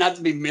just trying not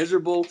to be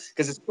miserable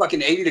because it's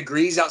fucking 80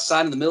 degrees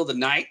outside in the middle of the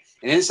night,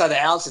 and inside the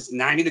house it's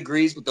 90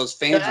 degrees with those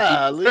fans.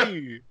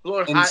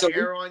 Blowing hot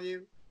air on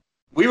you.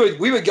 We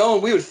would go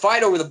and we would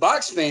fight over the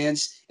box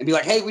fans and be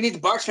like, hey, we need the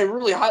box fan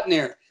really hot in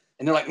there.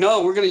 And they're like,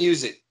 no, we're going to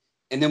use it.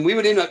 And then we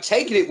would end up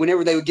taking it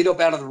whenever they would get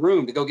up out of the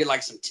room to go get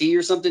like some tea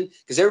or something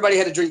because everybody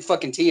had to drink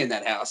fucking tea in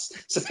that house.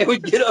 So they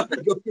would get up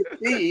and go get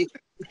tea.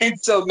 And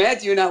so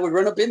Matthew and I would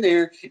run up in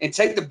there and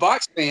take the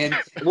box fan.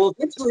 Well,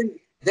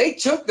 eventually they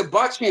took the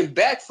box fan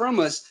back from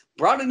us,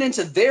 brought it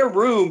into their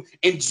room,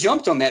 and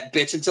jumped on that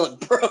bitch until it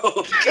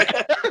broke.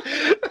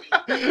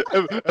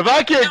 If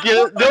I can't get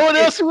it, no one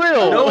else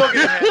will. No one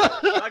can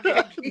have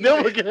it.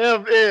 No one can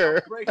have air.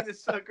 I'm breaking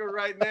this sucker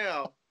right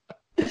now.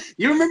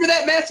 You remember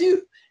that,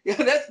 Matthew? Yeah,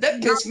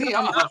 that pissed me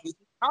off.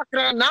 How can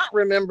I not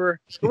remember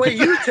the way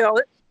you tell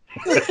it?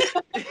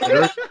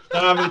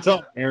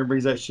 Aaron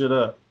brings that shit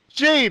up.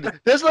 Shane,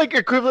 that's like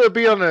equivalent of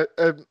being on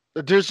a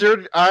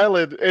deserted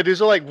island, and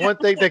there's like one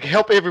thing that can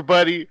help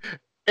everybody,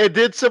 and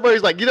then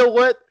somebody's like, you know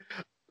what?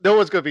 No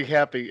one's gonna be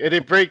happy, and they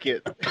break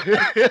it.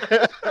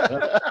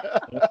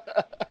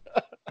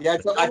 Yeah,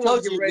 I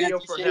told you, radio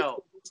Matthew, for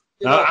help.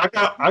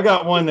 I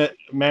got one that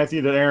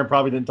Matthew that Aaron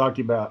probably didn't talk to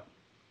you about.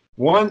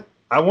 One,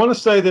 I want to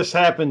say this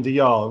happened to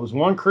y'all. It was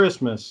one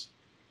Christmas,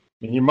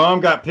 and your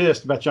mom got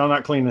pissed about y'all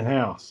not cleaning the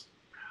house.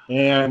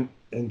 And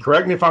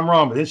correct me if I'm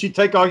wrong, but didn't she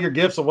take all your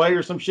gifts away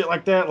or some shit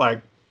like that?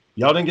 Like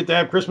y'all didn't get to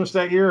have Christmas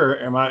that year,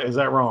 or is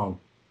that wrong?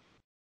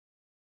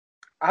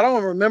 I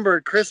don't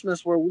remember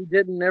Christmas where we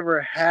didn't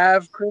ever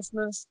have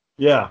Christmas.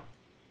 Yeah.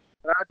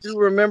 But I do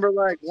remember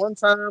like one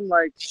time,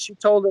 like she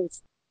told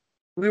us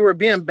we were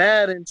being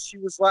bad, and she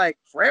was like,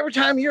 "For every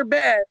time you're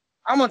bad,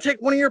 I'm gonna take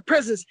one of your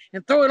presents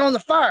and throw it on the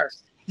fire."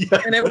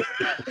 Yeah. And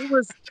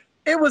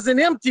it was an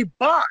empty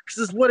box,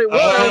 is what it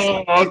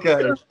was. Oh,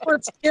 okay.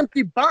 It's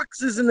empty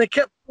boxes, and they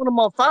kept putting them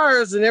on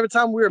fires. And every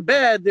time we were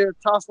bad, they'd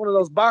toss one of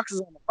those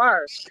boxes on the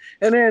fire.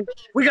 And then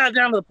we got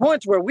down to the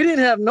point where we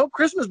didn't have no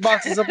Christmas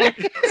boxes up.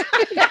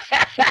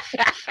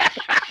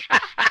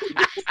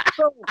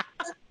 So,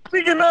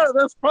 speaking of,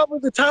 that's probably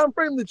the time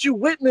frame that you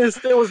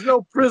witnessed. There was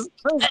no presents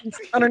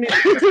underneath.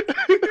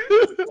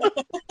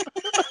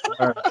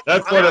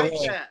 That's what it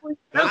was.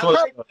 That's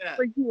what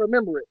you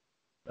remember it.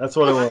 That's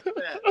what it was.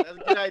 That's a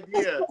good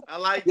idea. I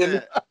like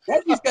that.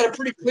 Matthew's got a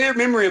pretty clear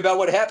memory about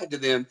what happened to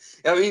them.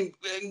 I mean,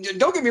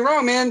 don't get me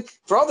wrong, man.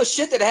 For all the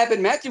shit that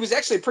happened, Matthew was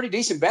actually a pretty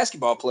decent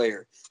basketball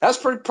player. That's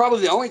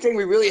probably the only thing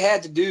we really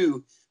had to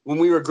do when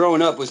we were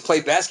growing up was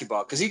play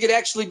basketball because he could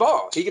actually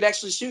ball. He could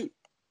actually shoot.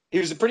 He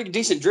was a pretty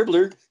decent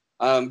dribbler.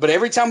 But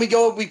every time we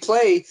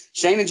play,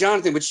 Shane and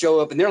Jonathan would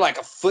show up, and they're like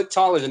a foot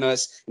taller than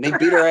us, and they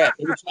beat our ass.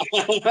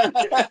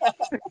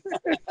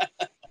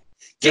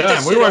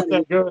 Yeah, we weren't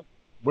that good.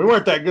 We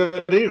weren't that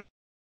good either.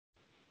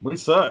 We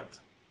sucked.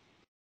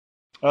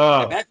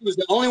 Matthew was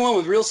the only one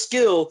with real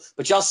skill,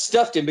 but y'all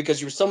stuffed him because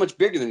you were so much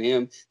bigger than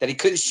him that he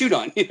couldn't shoot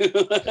on you.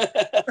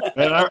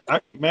 And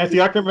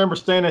Matthew, I can remember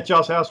staying at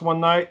y'all's house one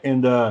night,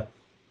 and the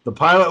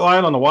pilot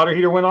light on the water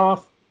heater went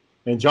off,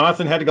 and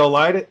Jonathan had to go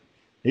light it.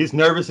 He's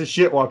nervous as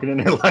shit walking in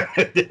there like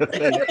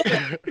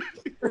that.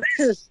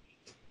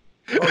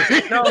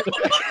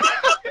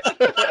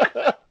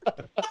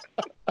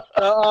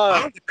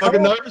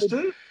 Fucking nervous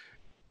too.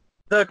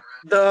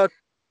 The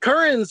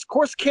Curran's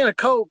Corsicana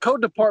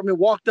code department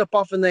walked up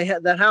off and they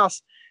had that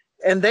house,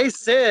 and they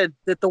said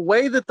that the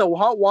way that the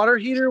hot water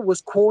heater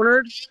was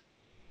cornered,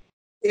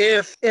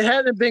 if it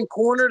hadn't been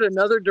cornered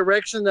another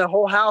direction, the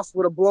whole house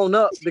would have blown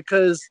up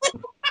because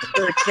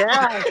the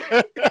gas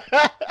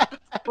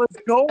was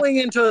going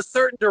into a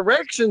certain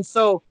direction.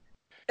 So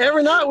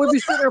every night we'd be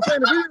sitting there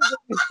playing the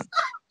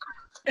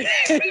video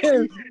games,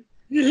 and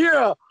you hear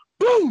a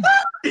boom.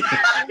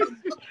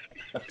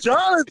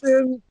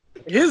 Jonathan,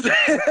 his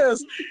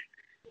ass,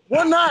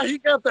 one night he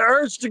got the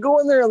urge to go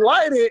in there and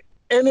light it,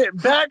 and it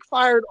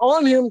backfired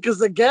on him because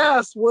the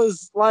gas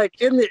was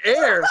like in the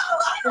air.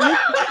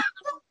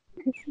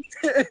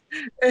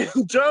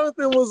 And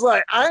Jonathan was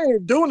like, "I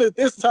ain't doing it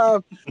this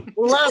time."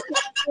 Well,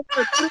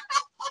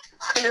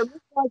 it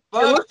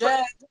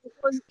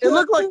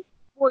looked like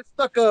boy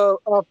stuck a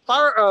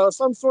fire,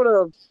 some sort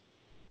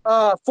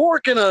of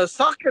fork in a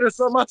socket or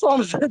something. I told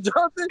him, I said,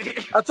 "Jonathan,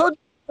 I told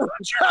you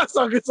dry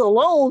sockets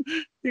alone."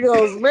 He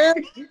goes, "Man,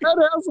 you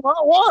gotta have some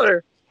hot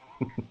water."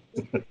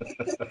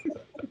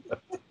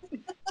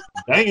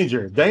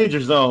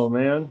 Danger zone,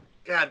 man.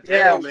 God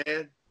damn,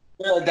 man.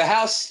 The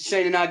house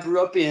Shane and I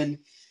grew up in,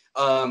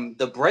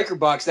 the breaker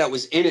box that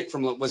was in it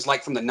was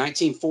like from the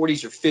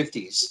 1940s or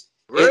 50s.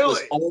 Really? It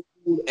was old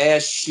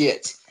as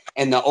shit.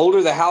 And the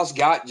older the house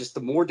got, just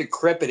the more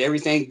decrepit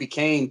everything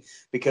became,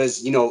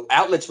 because, you know,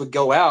 outlets would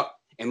go out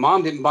and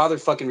Mom didn't bother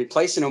fucking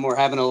replacing them or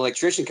having an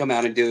electrician come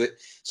out and do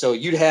it. So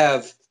you'd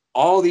have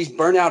all these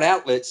burnout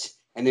outlets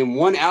and then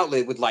one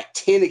outlet with like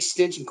 10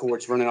 extension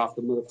cords running off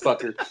the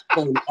motherfucker,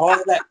 pulling all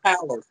that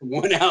power from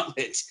one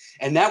outlet.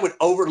 And that would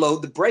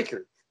overload the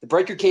breaker. The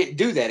breaker can't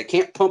do that. It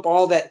can't pump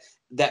all that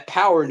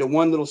power into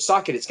one little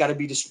socket. It's got to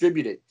be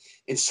distributed.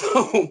 And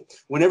so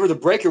whenever the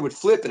breaker would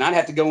flip and I'd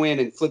have to go in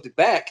and flip it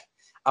back,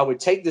 I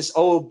would take this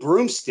old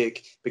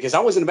broomstick, because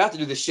I wasn't about to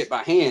do this shit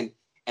by hand,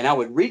 and I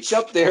would reach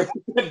up there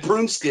with that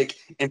broomstick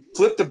and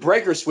flip the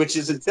breaker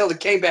switches until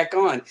it came back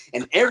on.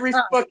 And every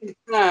fucking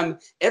time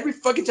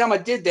I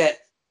did that,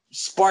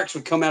 sparks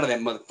would come out of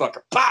that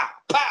motherfucker. Pow!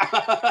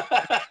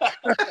 Pow!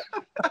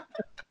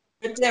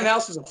 That damn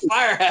house was a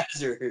fire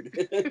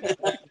hazard.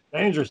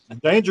 Dangerous.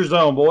 Danger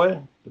zone, boy.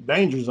 The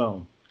danger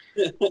zone.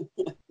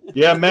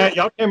 Yeah, Matt,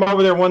 y'all came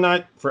over there one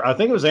night for, I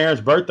think it was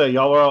Aaron's birthday.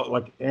 Y'all were all,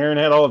 like, Aaron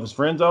had all of his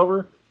friends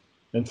over,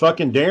 and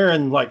fucking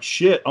Darren, like,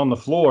 shit on the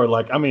floor.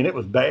 Like, I mean, it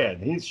was bad.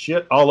 He's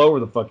shit all over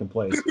the fucking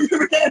place.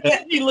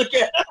 You look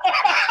at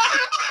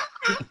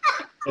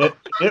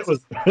it was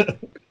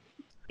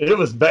it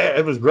was bad.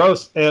 It was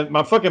gross. And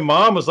my fucking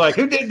mom was like,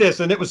 "Who did this?"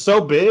 And it was so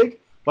big,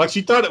 like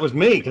she thought it was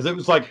me, because it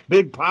was like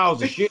big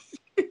piles of shit.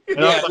 And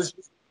I was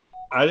like,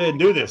 I didn't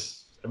do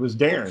this. It was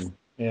Darren,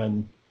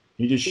 and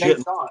he just shit.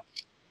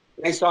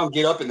 They saw him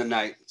get up in the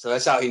night, so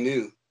that's how he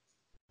knew.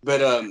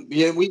 But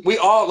yeah, we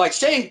all, like,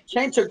 Shane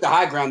took the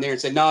high ground there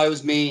and said, "No, it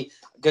was me,"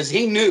 because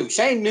Shane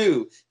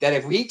knew that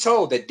if we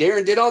told that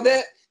Darren did all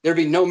that, there'd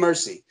be no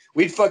mercy.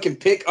 We'd fucking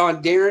pick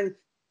on Darren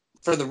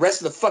for the rest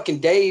of the fucking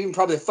day, even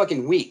probably the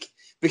fucking week,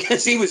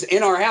 because he was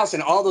in our house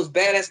and all those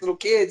badass little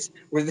kids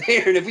were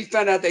there. And if we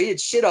found out that he had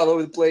shit all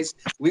over the place,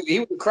 he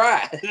would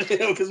cry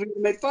because we would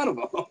make fun of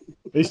him.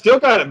 He still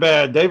got it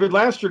bad. David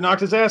Laster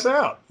knocked his ass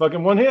out.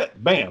 Fucking one hit.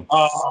 Bam.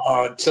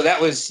 Oh, so that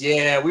was,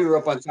 yeah, we were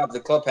up on top of the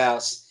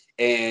clubhouse,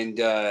 and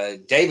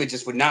David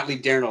just would not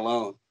leave Darren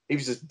alone. He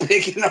was just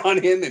picking on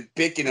him.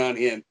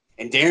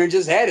 And Darren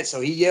just had it,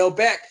 so he yelled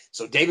back.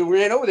 So David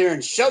ran over there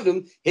and shoved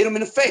him, hit him in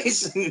the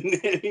face, and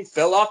he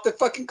fell off the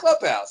fucking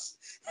clubhouse.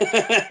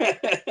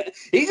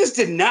 He just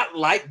did not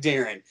like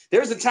Darren. There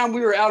was a time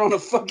we were out on a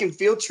fucking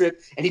field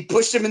trip, and he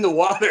pushed him in the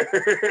water.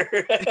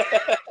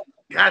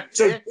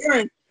 So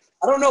Darren,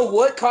 I don't know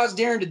what caused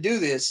Darren to do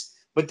this,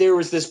 but there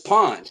was this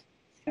pond,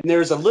 and there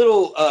was a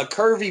little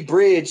curvy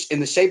bridge in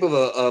the shape of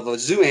a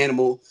zoo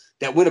animal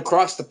that went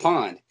across the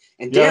pond.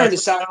 And Darren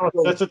decided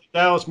that's at the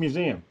Dallas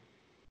Museum.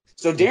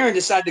 So Darren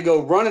decided to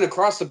go running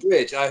across the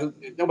bridge.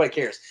 Nobody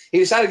cares. He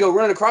decided to go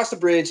running across the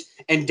bridge,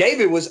 and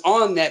David was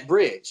on that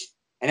bridge.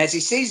 And as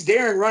he sees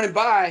Darren running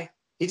by,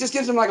 he just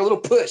gives him like a little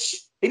push.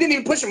 He didn't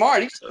even push him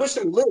hard. He just pushed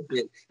him a little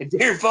bit. And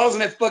Darren falls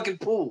in that fucking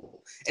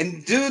pool.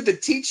 And, dude, the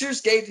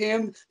teachers gave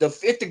him the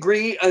 5th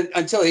degree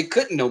until he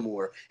couldn't no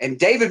more. And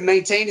David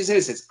maintained his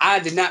innocence. I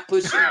did not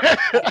push him.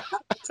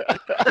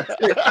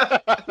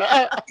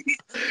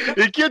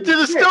 You get to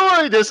the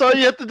story. That's all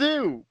you have to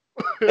do.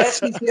 He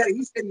said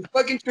he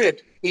fucking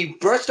tripped. He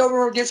brushed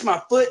over against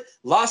my foot,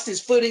 lost his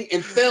footing,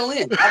 and fell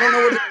in. I don't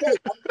know what it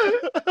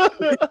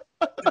did.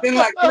 Then,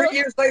 like 3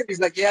 years later,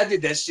 he's like, "Yeah, I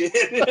did that shit."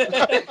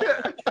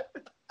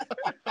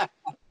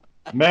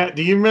 Matt,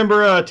 do you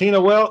remember Tina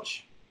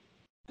Welch?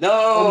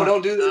 No,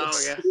 don't do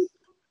this. Oh,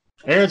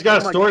 yeah. Aaron's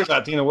got a story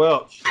about Tina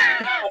Welch.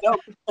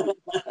 Look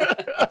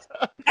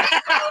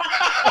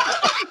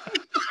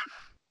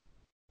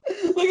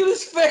at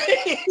his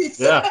face.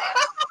 Yeah,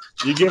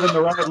 you give him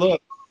the right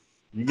look.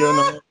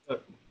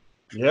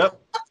 Yep.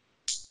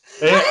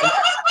 And,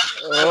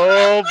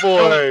 Oh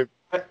boy.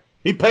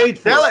 he paid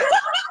for Tell it.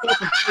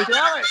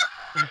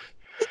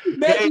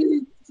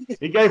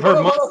 He gave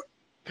her money.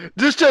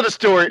 Just tell the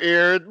story,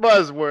 Aaron. Might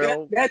as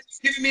well. Matt's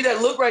giving me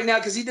that look right now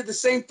because he did the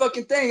same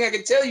fucking thing. I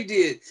can tell you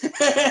did.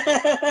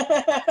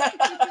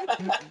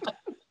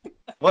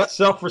 What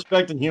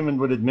self-respecting human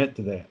would admit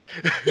to that?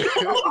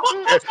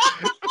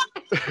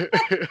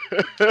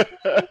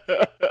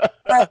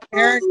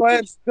 Aaron, go ahead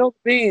and spill the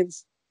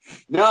beans.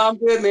 No, I'm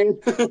good, man.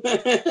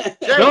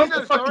 Tell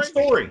the fucking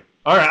story.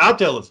 All right, I'll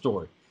tell the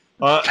story.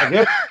 I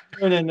guess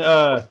Aaron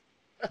and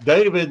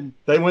David,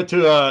 they went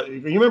to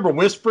you remember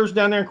Whispers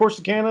down there in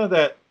Corsicana?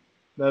 That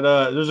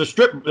there was a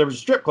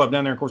strip club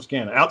down there in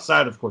Corsicana,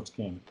 outside of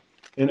Corsicana.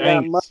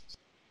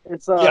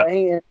 It's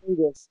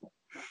Angus.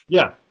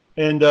 Yeah.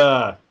 And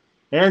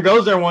Aaron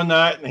goes there one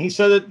night, and he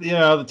said that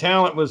the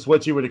talent was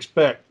what you would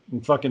expect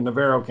in fucking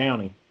Navarro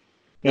County.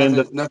 And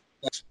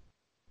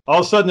all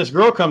of a sudden, this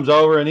girl comes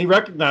over, and he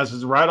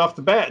recognizes her right off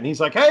the bat, and he's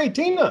like, "Hey,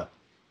 Tina,"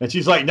 and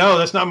she's like, "No,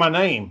 that's not my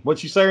name." What'd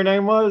she say her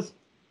name was?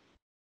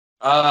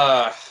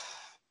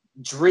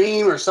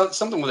 Dream or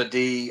something with a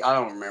D. I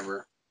don't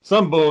remember.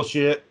 Some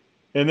bullshit.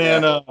 And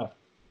then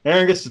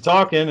Aaron gets to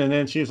talking, and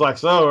then she's like,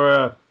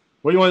 "So,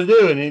 what do you want to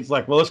do?" And he's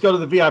like, "Well, let's go to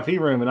the VIP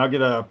room, and I'll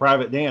get a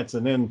private dance."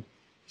 And then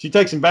she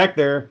takes him back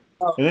there,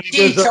 And then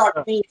He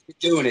talked me into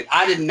doing it.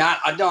 I did not.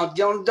 I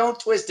don't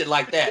twist it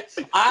like that.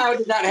 I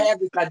did not have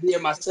this idea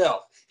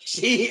myself.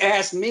 She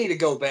asked me to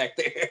go back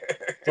there.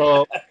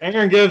 So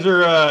Aaron gives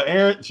her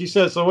Aaron. She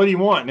says, "So what do you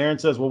want?" And Aaron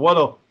says, "Well,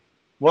 what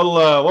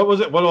was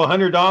it? What'll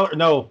 $100?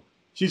 No."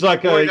 She's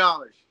like,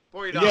 $40.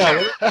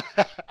 Yeah,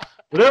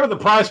 whatever the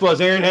price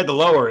was, Aaron had to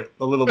lower it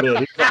a little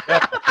bit.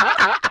 I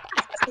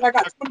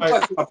got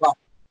 $20 in my pocket.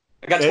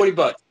 I got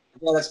 $20.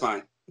 Yeah, that's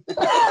fine.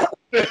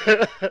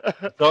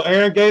 So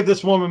Aaron gave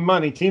this woman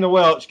money. Tina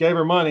Welch gave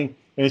her money,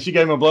 and she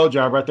gave him a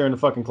blowjob right there in the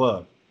fucking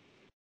club.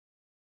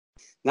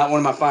 Not one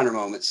of my finer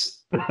moments.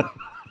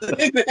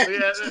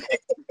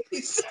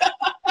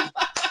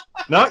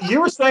 No, you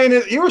were saying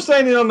it. You were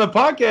saying it on the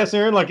podcast,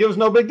 Aaron, like it was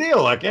no big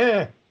deal. Like,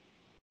 yeah.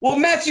 Well,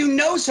 Matthew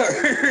knows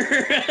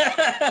her.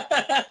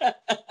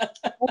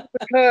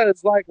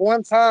 Because like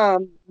one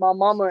time, my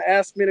mama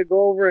asked me to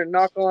go over and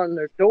knock on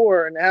their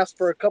door and ask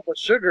for a cup of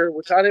sugar,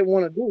 which I didn't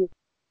want to do.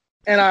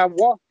 And I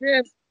walked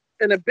in,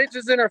 and the bitch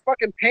is in her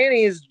fucking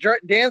panties,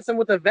 dancing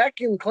with a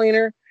vacuum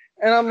cleaner,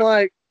 and I'm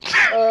like,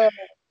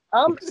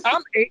 I'm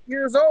 8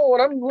 years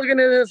old. I'm looking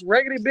at this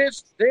raggedy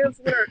bitch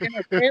dancing in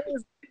her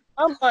panties.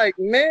 I'm like,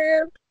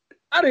 man,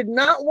 I did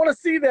not want to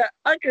see that.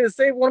 I could have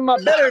saved one of my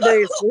better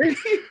days.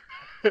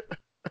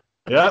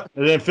 Yeah,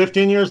 and then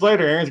 15 years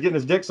later, Aaron's getting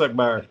his dick sucked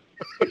by her.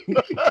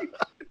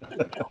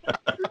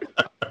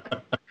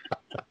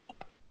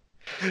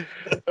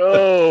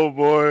 Oh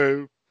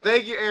boy!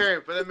 Thank you,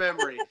 Aaron, for the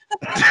memory.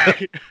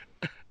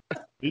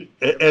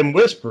 And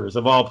Whispers,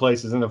 of all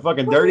places, in a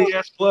fucking dirty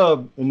ass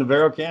club in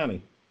Navarro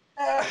County.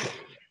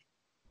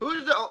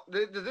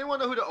 Does anyone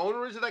know who the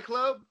owner is of that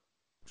club?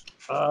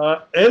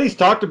 Eddie's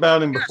talked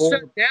about him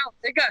before.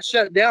 It got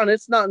shut down.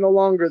 It's no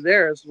longer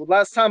there.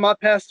 Last time I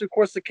passed through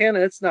Corsicana,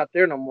 it's not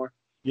there no more.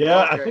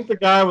 Yeah, Okay. I think the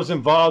guy was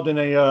involved in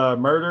a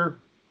murder,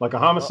 like a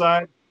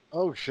homicide.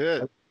 Oh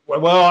shit!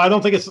 Well, I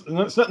don't think it's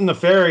nothing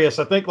nefarious.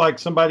 I think like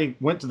somebody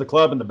went to the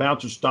club and the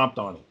bouncers stomped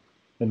on him,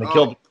 and they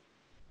killed him.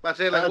 I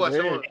say like what?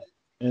 Someone,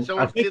 And I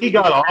someone's think he stealing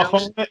got the off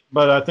on it,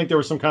 but I think there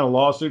was some kind of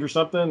lawsuit or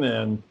something.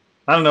 And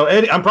I don't know.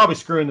 Eddie, I'm probably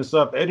screwing this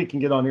up. Eddie can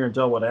get on here and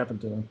tell what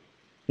happened to him.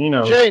 He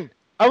knows. Shane,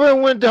 I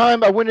remember one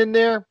time I went in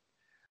there.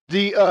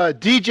 The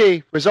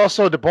DJ was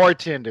also the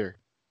bartender.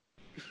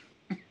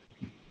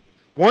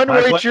 One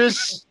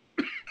waitress,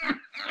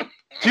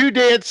 two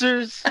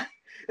dancers.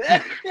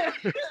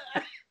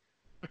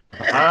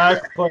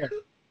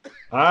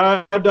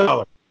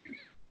 $5.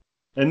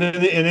 And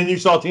then you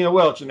saw Tina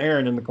Welch and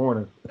Aaron in the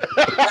corner.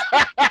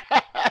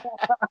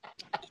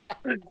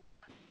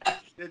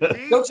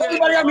 Don't tell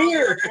anybody I'm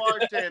here.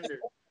 Bartender.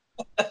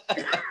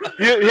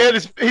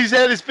 He's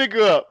had his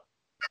finger up.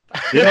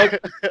 Yeah,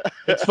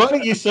 it's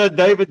funny you said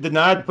David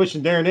denied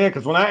pushing Darren in,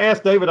 because when I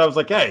asked David, I was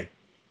like, "Hey,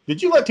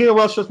 did you let Tina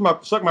Welch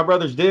suck my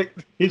brother's dick?"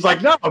 He's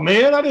like, "No,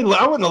 man, I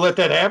wouldn't have let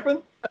that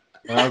happen."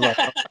 And I was like,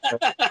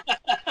 "Okay."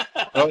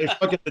 Well, he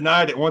fucking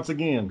denied it once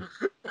again.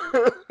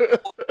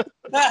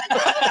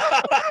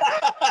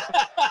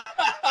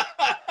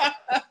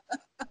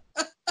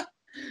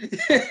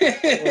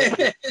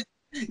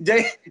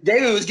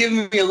 David was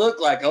giving me a look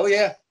like, "Oh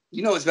yeah,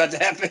 you know what's about to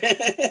happen."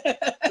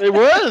 It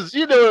was,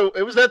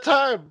 it was that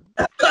time.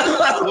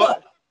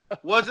 What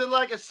was it,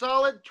 like a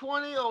solid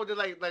 20, or was it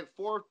like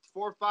four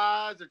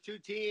fives or 2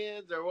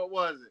 10s, or what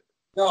was it?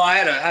 No, I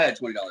had a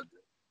 $20 bill.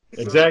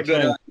 Exact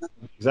change.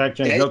 Exact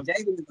change. No,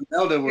 David and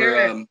Melda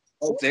were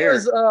both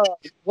there.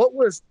 What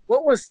was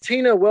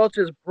Tina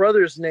Welch's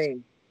brother's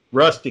name?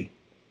 Rusty.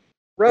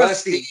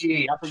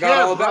 Rusty. I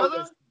forgot all about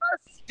it.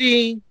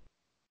 Rusty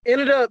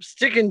ended up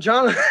sticking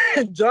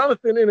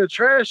Jonathan in a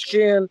trash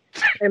can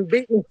and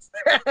beating his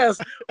ass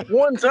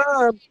one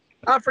time.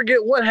 I forget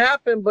what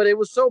happened, but it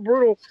was so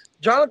brutal.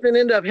 Jonathan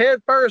ended up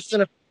head first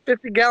in a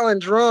 50-gallon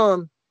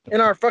drum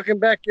in our fucking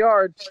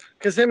backyard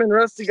because him and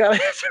Rusty got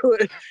into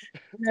it.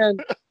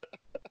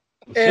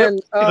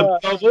 And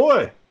oh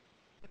boy.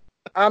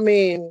 I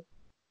mean,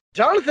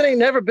 Jonathan ain't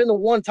never been the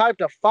one type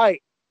to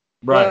fight.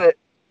 Right.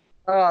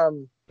 But,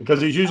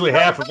 because he's usually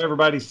half of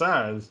everybody's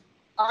size.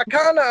 I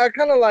kind of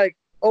like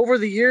over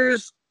the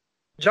years,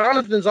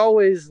 Jonathan's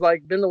always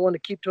like been the one to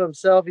keep to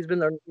himself. He's been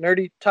the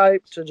nerdy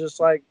type to just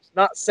like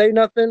not say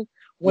nothing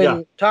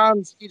when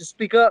times need to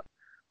speak up.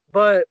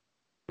 But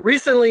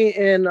recently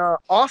in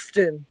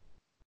Austin,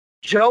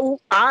 Joe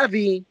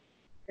Ivy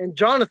and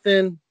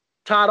Jonathan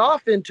tied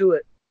off into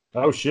it.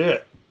 Oh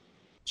shit.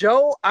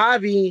 Joe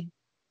Ivy,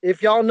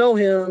 if y'all know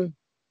him,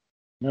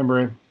 remember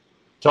him?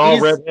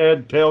 Tall,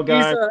 redhead, pale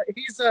guy.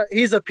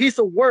 He's a piece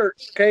of work.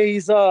 Okay,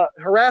 he's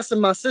harassing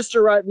my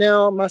sister right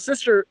now. My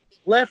sister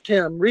left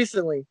him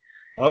recently.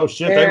 Oh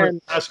shit! They were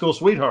high school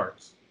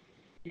sweethearts.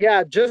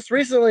 Yeah, just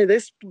recently they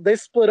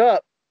split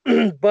up,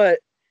 but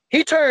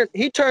he turned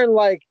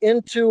like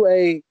into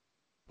a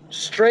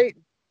straight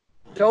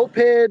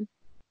dopehead,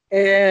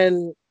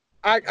 and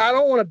I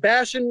don't want to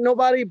bash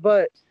nobody,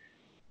 but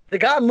the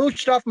guy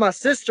mooched off my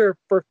sister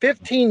for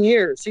 15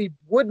 years. He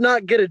would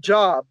not get a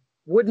job,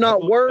 would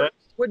not work,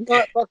 would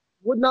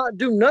not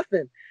do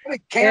nothing.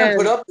 Karen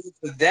put up with it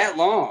for that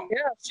long.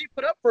 Yeah, she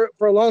put up for it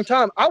for a long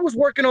time. I was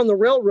working on the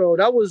railroad.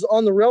 I was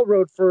on the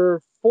railroad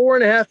for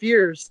 4.5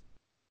 years.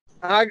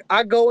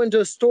 I go into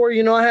a store,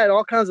 you know, I had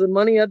all kinds of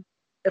money.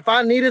 If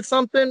I needed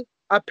something,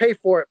 I pay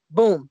for it.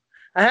 Boom.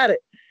 I had it.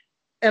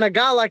 And a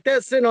guy like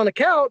that sitting on the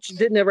couch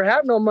didn't ever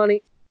have no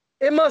money.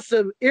 It must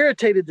have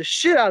irritated the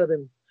shit out of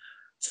him.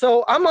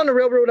 So I'm on the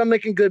railroad. I'm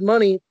making good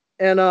money.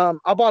 And I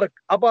bought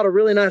a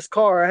really nice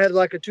car. I had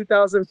like a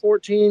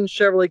 2014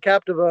 Chevrolet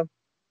Captiva.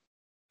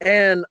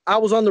 And I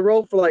was on the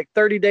road for like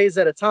 30 days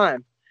at a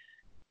time.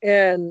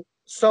 And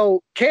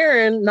so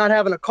Karen not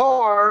having a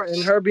car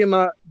and her being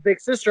my big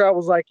sister, I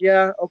was like,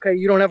 yeah, okay,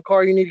 you don't have a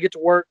car. You need to get to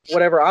work,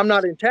 whatever. I'm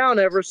not in town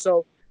ever,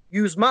 so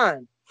use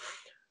mine.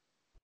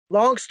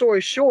 Long story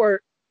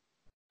short,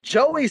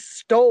 Joey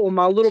stole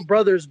my little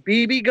brother's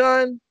BB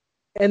gun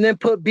and then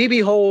put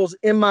BB holes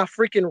in my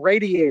freaking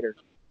radiator.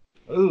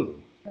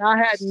 Ooh. I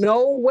had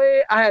no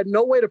way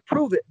to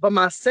prove it, but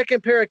my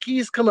second pair of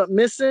keys come up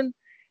missing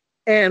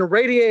and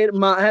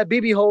I had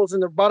BB holes in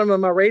the bottom of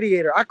my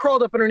radiator. I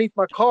crawled up underneath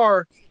my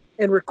car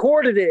and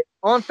recorded it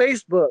on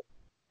Facebook.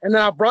 And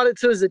then I brought it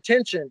to his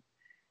attention.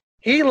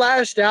 He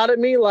lashed out at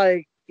me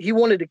like he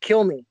wanted to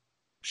kill me.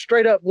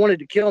 Straight up wanted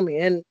to kill me.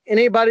 And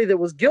anybody that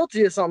was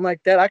guilty of something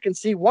like that, I can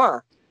see why.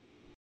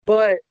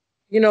 But,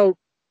 you know,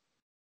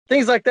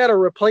 things like that are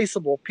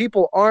replaceable.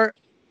 People aren't.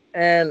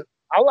 And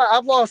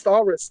I've lost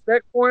all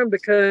respect for him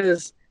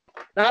because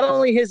not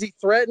only has he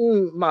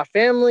threatened my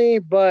family,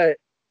 but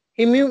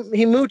he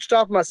mooched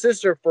off my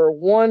sister for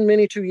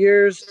 2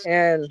 years.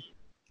 And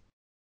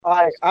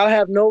I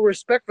have no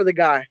respect for the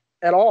guy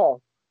at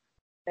all.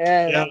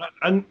 And yeah,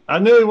 I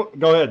knew.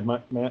 Go ahead,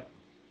 Matt.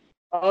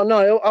 Oh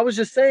no, I was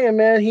just saying,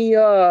 man. He's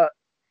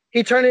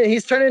turned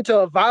into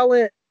a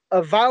violent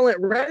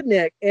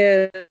redneck,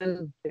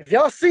 and if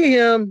y'all see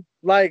him,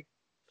 like,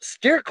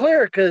 steer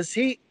clear because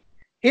he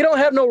don't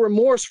have no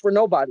remorse for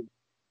nobody.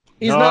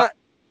 He's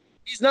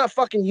not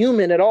fucking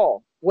human at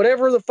all.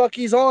 Whatever the fuck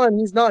he's on,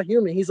 he's not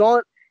human. He's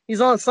on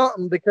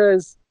something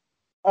because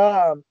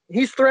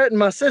he's threatened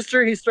my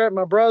sister, he's threatened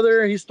my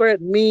brother, he's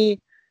threatened me.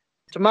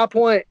 To my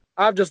point,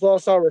 I've just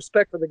lost all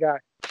respect for the guy.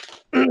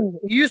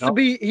 He used to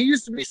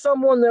be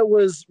someone that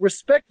was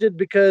respected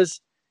because,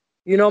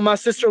 you know, my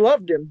sister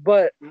loved him.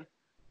 But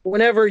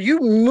whenever you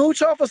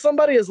mooch off of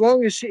somebody, as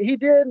long as he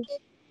did,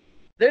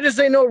 there just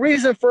ain't no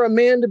reason for a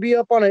man to be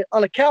up on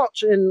a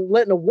couch and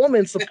letting a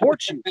woman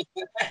support you.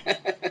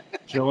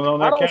 Chilling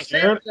on that couch,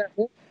 Aaron.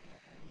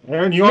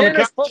 Aaron, you on the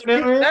couch now,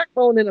 Aaron?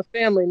 Backbone in a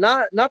family,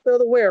 not the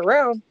other way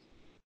around.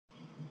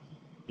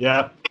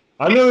 Yeah,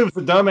 I knew he was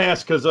a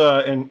dumbass because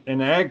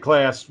in ag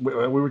class we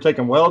were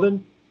taking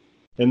welding,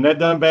 and that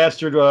dumb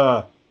bastard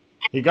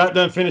he got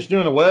done finished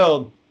doing a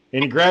weld,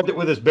 and he grabbed it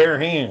with his bare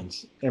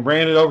hands and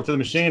ran it over to the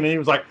machine, and he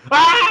was like,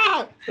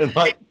 ah! And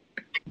like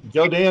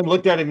Joe Dan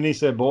looked at him and he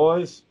said,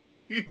 "Boys,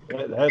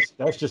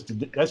 that's just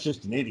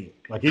an idiot."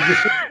 Like he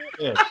just.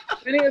 Yeah.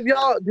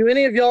 Do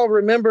any of y'all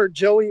remember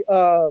Joey?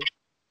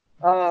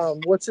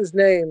 What's his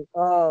name?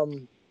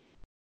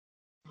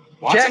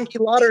 Jackie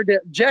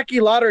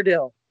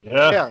Lauderdale.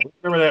 Yeah.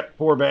 Remember that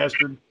poor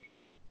bastard?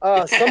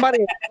 Somebody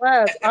in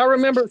class. I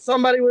remember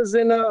somebody was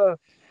in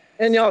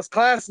y'all's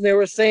class and they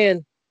were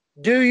saying,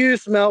 "Do you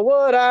smell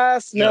what I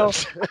smell?"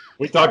 Yes.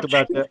 We talked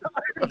about that.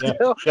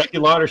 Yeah. Jackie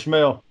Lauder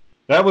smell.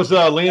 That was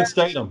Lynn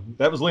Statham.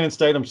 That was Lynn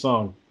Statham's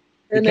song.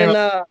 And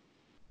then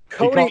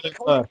Cody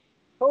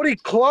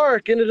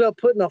Clark ended up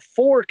putting a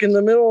fork in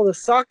the middle of the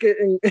socket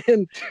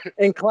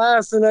in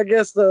class, and I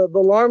guess the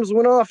alarms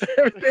went off and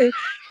everything.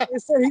 They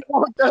said he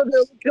walked out there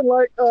looking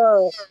like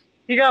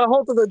he got a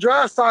hold of the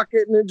dry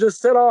socket and it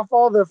just set off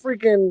all the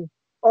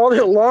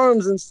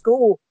alarms in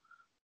school.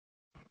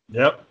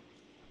 Yep.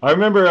 I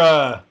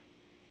remember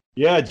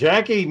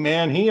Jackie,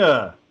 man, he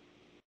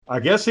I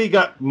guess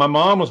my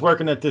mom was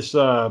working at this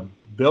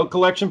bill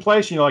collection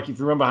place, you know, like if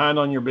you run behind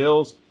on your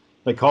bills,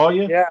 they call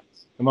you. Yeah.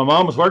 And my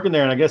mom was working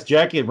there, and I guess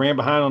Jackie had ran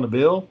behind on the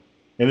bill.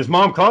 And his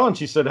mom called him.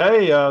 She said,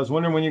 "Hey, I was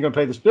wondering when you're going to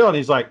pay this bill." And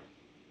he's like,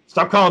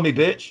 "Stop calling me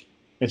bitch."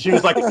 And she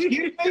was like,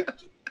 "Excuse me?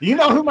 Do you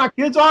know who my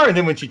kids are?" And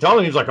then when she told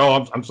him, he was like,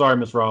 "Oh, I'm sorry,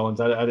 Miss Rollins.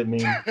 I didn't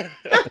mean."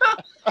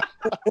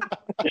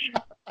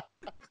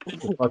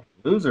 Fucking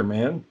loser,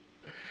 man.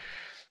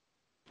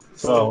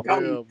 So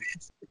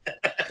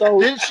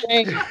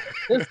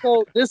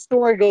this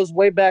story goes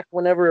way back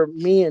whenever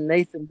me and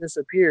Nathan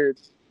disappeared.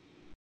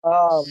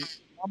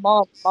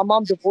 My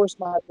mom divorced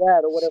my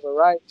dad or whatever,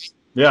 right?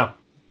 Yeah.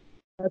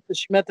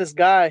 She met this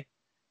guy.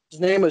 His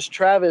name was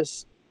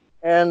Travis.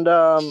 And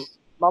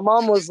my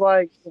mom was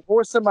like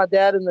divorcing my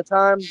dad in the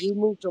time we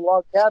moved to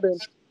Log Cabin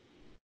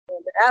in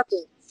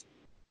Athens.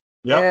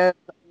 Yeah. And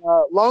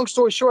long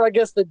story short, I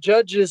guess the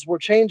judges were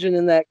changing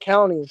in that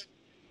county.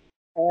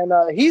 And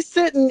he's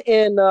sitting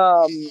in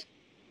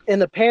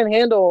the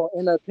Panhandle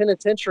in a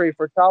penitentiary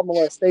for child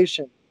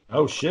molestation.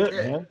 Oh shit,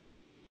 man.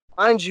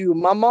 Mind you,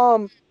 my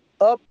mom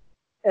up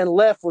and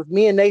left with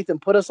me and Nathan,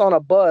 put us on a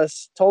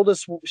bus, told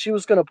us she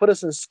was going to put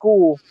us in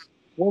school.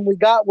 When we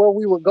got where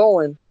we were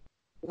going,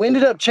 we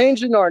ended up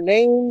changing our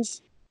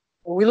names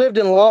We lived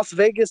in Las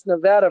Vegas,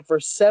 Nevada for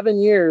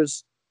 7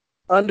 years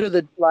under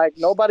the, like,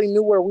 nobody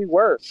knew where we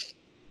were.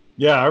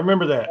 Yeah, I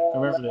remember that.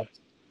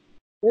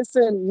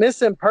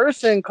 Missing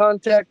person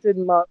contacted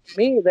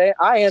me.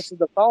 I answered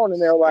the phone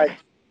and they're like,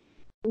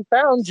 "We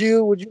found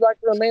you. Would you like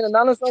to remain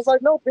anonymous?" I was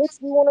like, "No,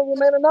 bitch, we want to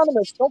remain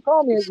anonymous. Don't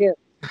call me again."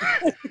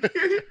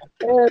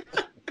 And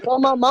so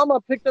my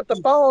mama picked up the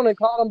phone and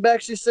called him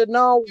back. She said,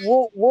 "No,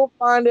 we'll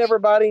find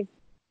everybody."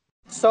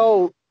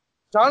 So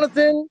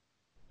Jonathan,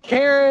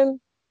 Karen,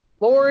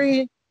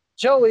 Lori,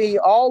 Joey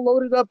all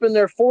loaded up in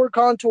their Ford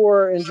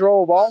Contour and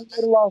drove all the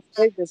way to Las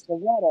Vegas,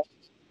 Nevada.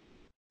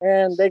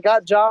 And they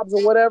got jobs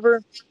or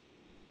whatever.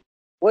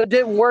 Well, it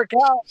didn't work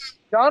out.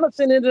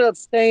 Jonathan ended up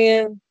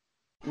staying.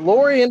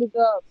 Lori ended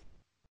up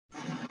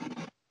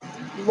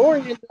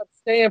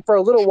staying for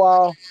a little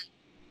while.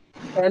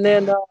 And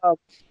then, but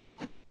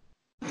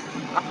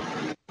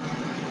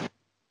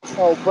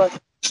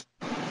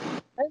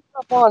ended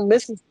up on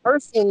Mrs.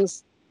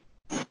 Persons.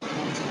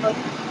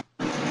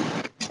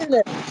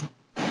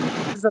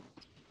 Is a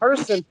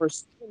person for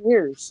 7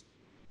 years.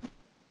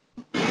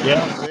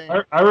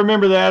 Yeah, I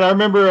remember that. I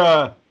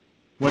remember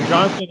when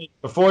Jonathan,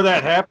 before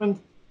that happened,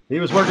 he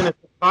was working at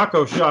the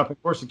taco shop in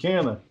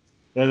Corsicana.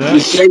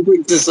 And Shane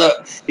brings this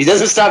up. He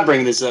doesn't stop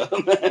bringing this up.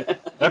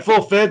 That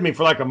fool fed me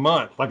for like a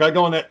month. Like, I'd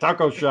go in that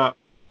taco shop,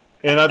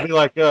 and I'd be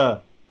like,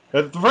 the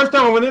first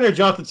time I went in there,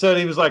 Jonathan said,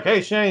 he was like,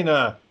 "Hey, Shane,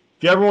 if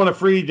you ever want a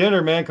free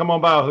dinner, man, come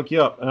on by, I'll hook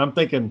you up." And I'm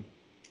thinking,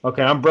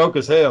 okay, I'm broke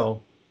as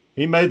hell.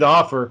 He made the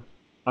offer.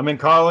 I'm in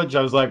college.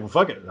 I was like, well,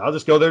 fuck it. I'll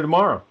just go there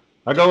tomorrow.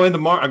 I go in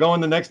tomorrow. I go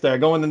in the next day. I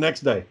go in the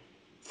next day.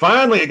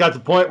 Finally, it got to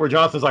the point where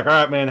Jonathan's like, "All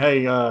right, man,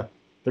 hey,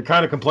 they're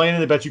kind of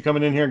complaining about you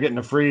coming in here and getting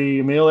a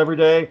free meal every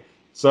day.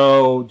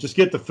 So just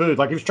get the food."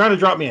 Like, he was trying to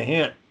drop me a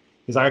hint.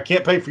 He's like, "I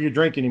can't pay for your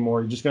drink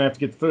anymore. You're just going to have to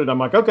get the food." I'm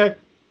like, okay.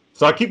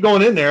 So I keep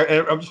going in there,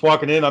 and I'm just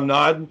walking in. I'm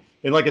nodding.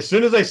 And, like, as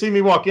soon as they see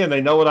me walk in,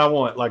 they know what I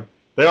want. Like,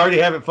 they already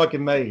have it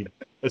fucking made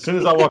as soon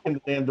as I walk in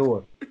the damn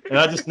door. And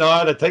I just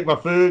nod. I take my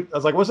food. I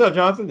was like, "What's up,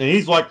 Jonathan?" And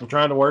he's, like,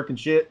 trying to work and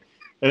shit.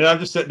 And I'm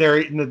just sitting there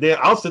eating the damn.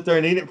 I'll sit there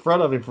and eat it in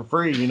front of him for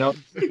free, you know,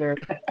 sit there in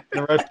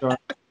the restaurant.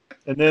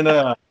 And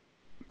then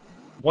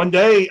one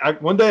day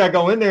I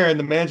go in there, and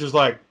the manager's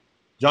like,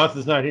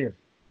 "Jonathan's not here."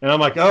 And I'm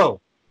like, "Oh,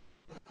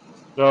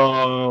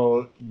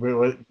 so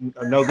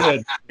no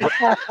good."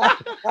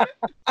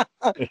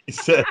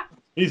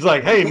 He's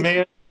like, "Hey,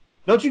 man,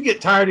 don't you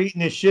get tired of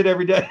eating this shit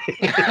every day?"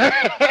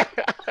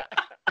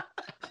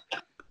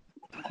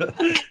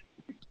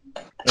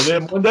 And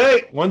then one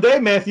day,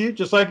 Matthew,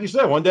 just like you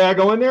said, one day I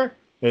go in there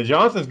and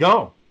Jonathan's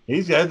gone.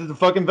 He's headed to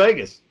fucking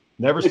Vegas.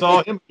 Never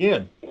saw him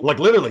again. Like,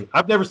 literally,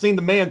 I've never seen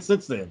the man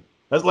since then.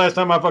 That's the last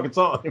time I fucking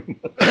saw him.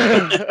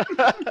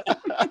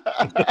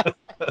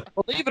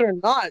 Believe it or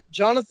not,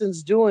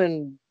 Jonathan's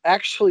doing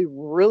actually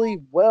really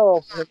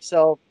well for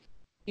himself.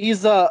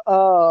 He's a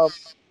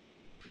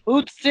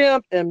food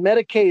stamp and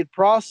Medicaid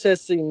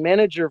processing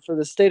manager for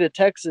the state of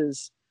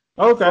Texas.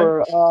 Okay.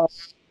 For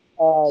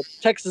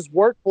Texas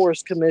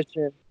Workforce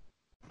Commission,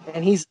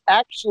 and he's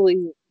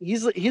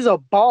a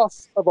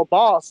boss of a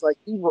boss. Like,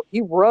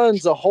 he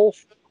runs a whole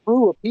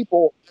crew of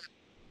people,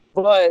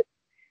 but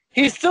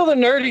he's still the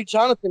nerdy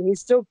Jonathan. He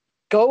still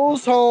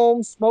goes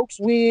home, smokes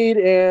weed,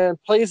 and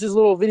plays his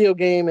little video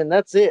game, and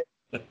that's it.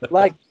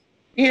 Like,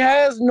 he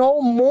has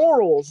no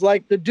morals.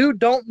 Like, the dude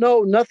don't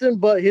know nothing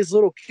but his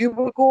little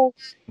cubicle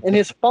and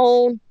his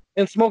phone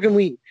and smoking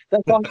weed.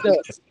 That's all he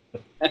does.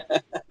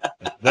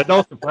 That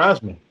don't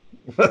surprise me.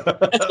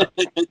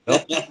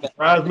 Don't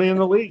surprise me in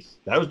the least.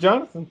 That was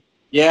Jonathan.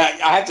 Yeah,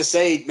 I have to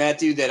say,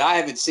 Matthew, that I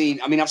haven't seen.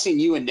 I mean, I've seen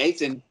you and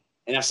Nathan,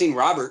 and I've seen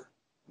Robert,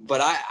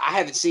 but I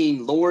haven't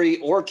seen Lori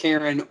or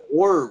Karen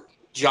or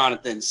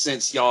Jonathan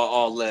since y'all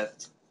all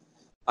left.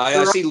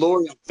 I see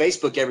Lori on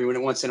Facebook every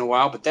once in a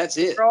while, but that's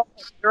it.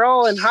 They're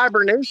all in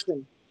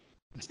hibernation.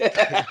 When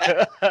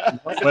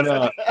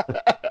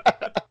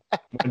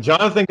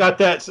Jonathan got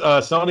that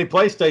Sony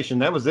PlayStation,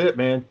 that was it,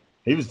 man.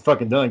 He was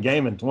fucking done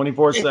gaming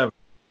 24/7.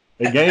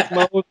 The game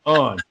mode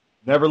on.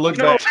 Never looked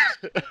back.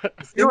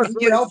 You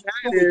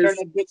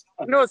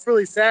know what's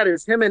really sad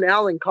is him and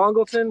Alan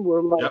Congleton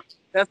were like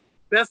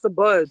best of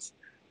buds,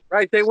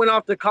 right? They went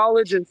off to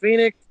college in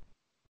Phoenix.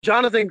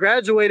 Jonathan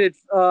graduated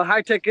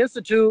High Tech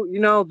Institute.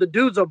 You know, the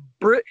dude's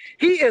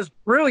he is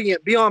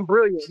brilliant beyond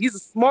brilliant. He's a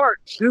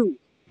smart dude.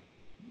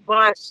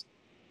 But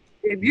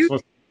if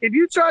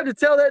you tried to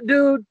tell that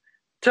dude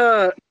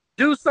to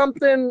do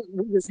something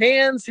with his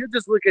hands, he'll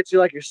just look at you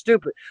like you're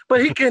stupid.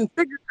 But he can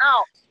figure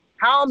out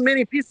how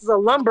many pieces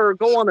of lumber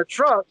go on a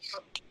truck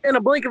in a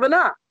blink of an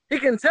eye. He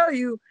can tell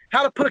you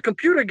how to put a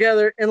computer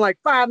together in like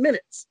 5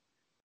 minutes.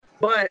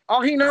 But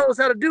all he knows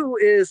how to do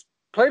is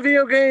play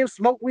video games,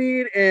 smoke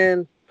weed,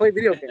 and play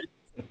video games.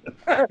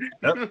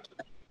 Yep.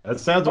 That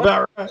sounds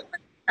about right.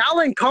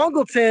 Alan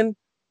Congleton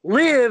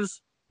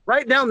lives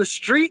right down the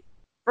street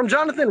from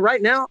Jonathan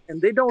right now,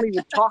 and they don't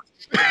even talk.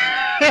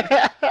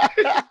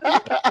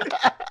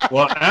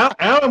 Well,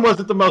 Alan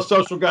wasn't the most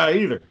social guy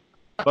either.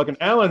 Fucking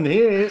Alan,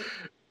 he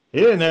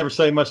didn't ever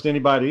say much to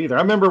anybody either.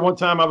 I remember one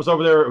time I was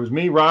over there. It was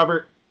me,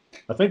 Robert,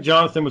 I think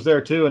Jonathan was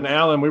there too, and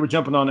Alan. We were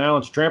jumping on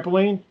Alan's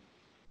trampoline,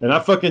 and I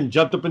fucking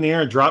jumped up in the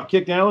air and drop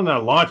kicked Alan, and I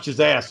launched his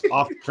ass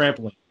off the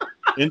trampoline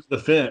into the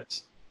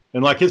fence.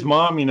 And like his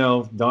mom, you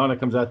know, Donna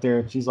comes out there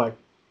and she's like,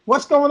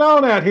 "What's going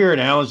on out here?"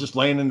 And Alan's just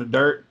laying in the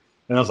dirt,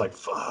 and I was like,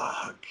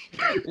 "Fuck."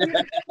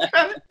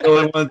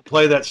 Really wanted to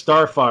play that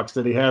Star Fox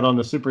that he had on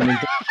the Super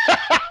Nintendo.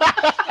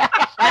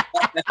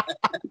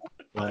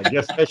 I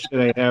guess that shit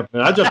ain't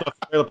happening. I jumped off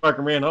the trailer park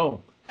and ran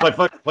home. It's like,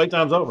 fuck,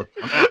 playtime's over.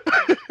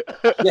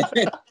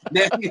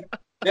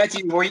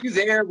 Matthew, were you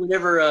there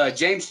whenever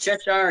James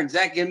Cheshire and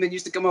Zach Inman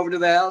used to come over to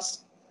the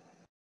house?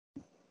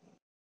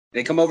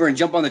 They come over and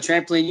jump on the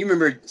trampoline. You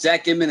remember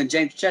Zach Inman and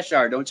James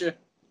Cheshire, don't you?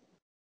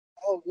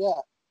 Oh,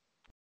 yeah.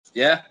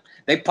 Yeah?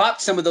 They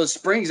popped some of those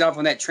springs off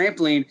on that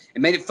trampoline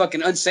and made it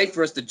fucking unsafe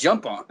for us to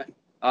jump on.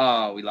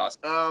 Oh, we lost.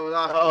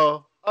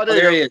 Oh,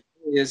 There he is.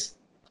 There he is.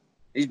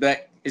 He's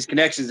back. His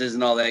connections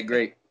isn't all that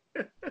great.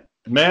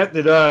 Matt,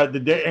 did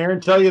Aaron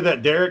tell you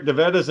that Derek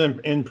DeVetta's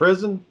in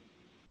prison?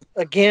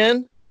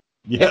 Again?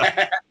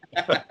 Yeah.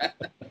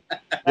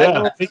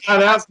 Yeah. He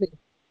got out.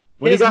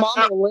 His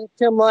mama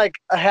left him like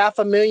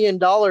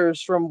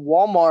 $500,000 from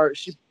Walmart.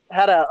 She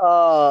had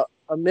a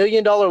 $1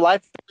 million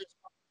life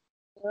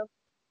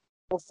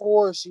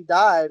before she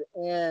died,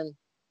 and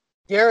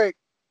Derek,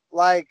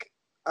 like,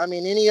 I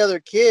mean, any other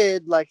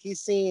kid, like,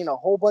 he's seen a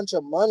whole bunch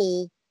of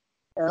money,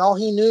 and all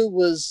he knew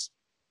was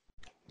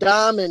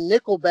dime and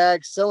nickel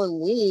bags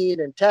selling weed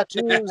and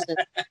tattoos and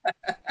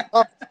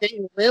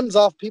taking rims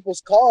off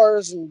people's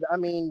cars, and I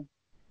mean,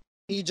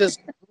 he just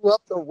grew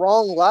up the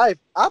wrong life.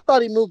 I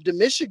thought he moved to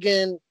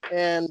Michigan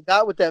and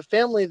got with that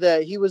family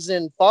that he was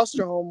in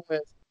foster home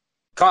with.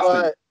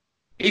 Kaufman.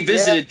 He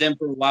visited them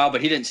for a while,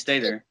 but he didn't stay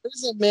there.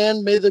 Listen,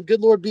 man, may the good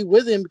Lord be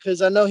with him,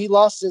 because I know he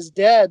lost his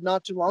dad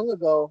not too long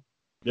ago.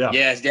 Yeah.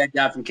 Yeah, his dad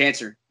died from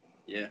cancer.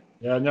 Yeah.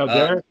 Yeah, no,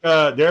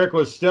 Derek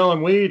was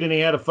stealing weed, and he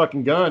had a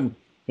fucking gun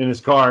in his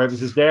car. It was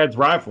his dad's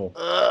rifle.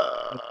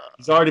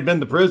 He's already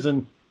been to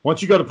prison.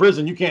 Once you go to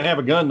prison, you can't have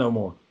a gun no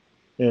more.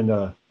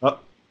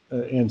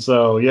 And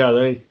so,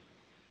 yeah,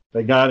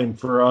 they got him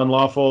for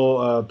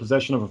unlawful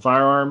possession of a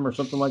firearm or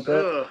something like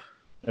that.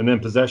 And then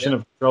possession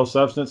of controlled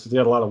substance. He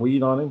had a lot of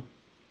weed on him.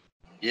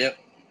 Yep.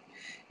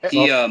 That's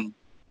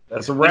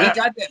a wrap. When he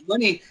got that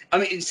money, I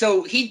mean,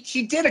 so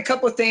he did a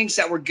couple of things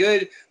that were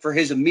good for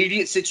his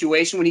immediate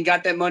situation. When he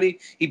got that money,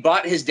 he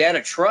bought his dad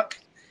a truck,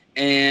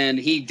 and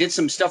he did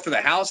some stuff for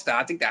the house.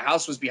 I think the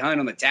house was behind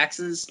on the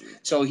taxes,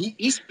 so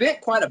he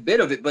spent quite a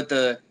bit of it. But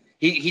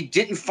he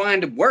didn't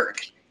find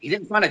work. He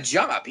didn't find a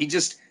job. He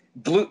just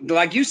blew,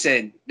 like you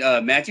said,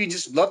 Matthew. He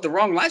just loved the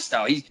wrong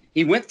lifestyle.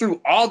 He went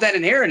through all that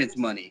inheritance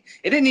money.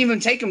 It didn't even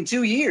take him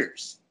 2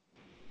 years.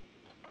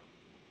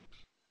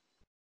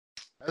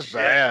 That's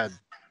bad.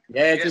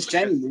 Yeah, it's a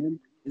shame, man.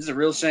 This is a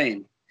real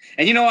shame.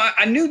 And, you know,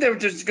 I knew there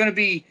was going to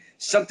be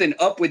something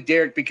up with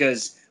Derek,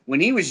 because when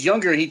he was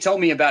younger, he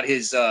told me about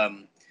his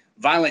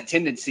violent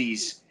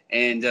tendencies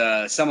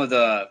and some of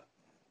the,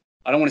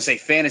 I don't want to say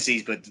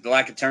fantasies, but the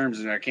lack of terms,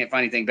 and I can't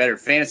find anything better,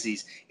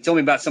 fantasies. He told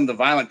me about some of the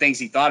violent things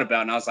he thought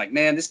about, and I was like,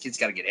 man, this kid's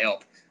got to get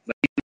help. But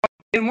he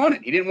didn't want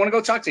it. He didn't want to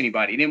go talk to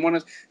anybody. He didn't want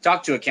to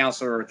talk to a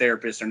counselor or a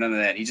therapist or none of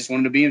that. He just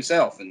wanted to be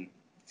himself. And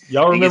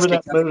y'all remember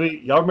that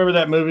movie? Y'all remember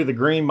that movie, The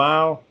Green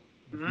Mile?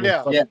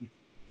 Yeah.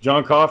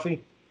 John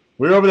Coffey.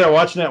 We were over there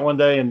watching that one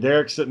day, and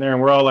Derek's sitting there,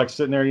 and we're all like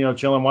sitting there, you know,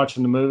 chilling,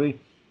 watching the movie.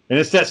 And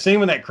it's that scene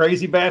when that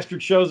crazy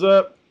bastard shows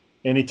up,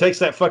 and he takes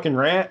that fucking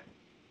rat,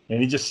 and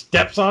he just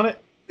steps on it.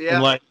 Yeah.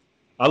 And like,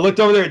 I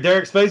looked over there at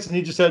Derek's face, and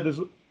he just had this.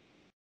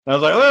 I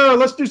was like, "Oh,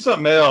 let's do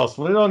something else.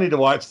 We don't need to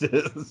watch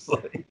this."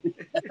 Like,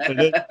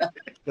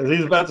 because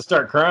he's about to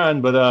start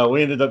crying, but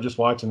we ended up just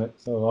watching it.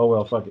 So, oh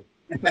well, fuck it.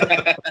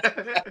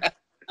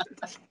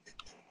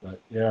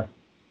 But yeah.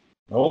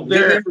 Oh,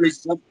 Derek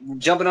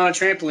jumping on a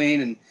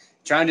trampoline and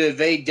trying to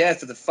evade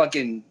death at the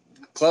fucking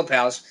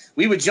clubhouse.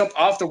 We would jump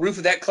off the roof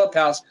of that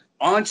clubhouse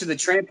onto the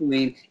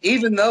trampoline,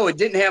 even though it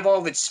didn't have all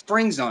of its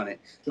springs on it.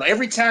 So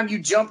every time you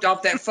jumped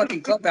off that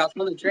fucking clubhouse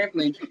on the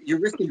trampoline, you're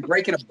risking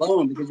breaking a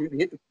bone because you're going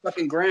to hit the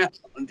fucking ground.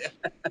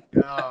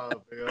 Oh,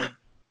 man.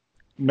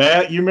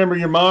 Matt, you remember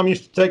your mom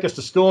used to take us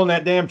to school in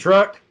that damn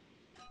truck?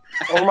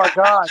 Oh, my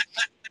God.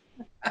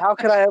 How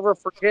could I ever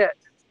forget?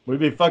 We'd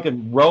be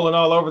fucking rolling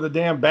all over the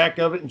damn back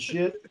of it and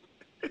shit.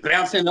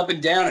 Bouncing up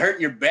and down,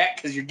 hurting your back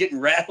because you're getting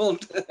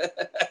rattled.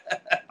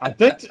 I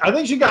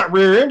think she got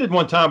rear-ended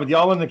one time with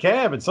y'all in the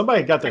cab, and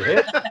somebody got their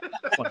head.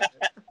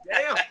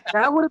 Damn.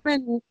 That would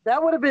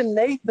have been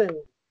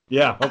Nathan.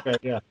 Yeah. Okay.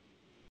 Yeah.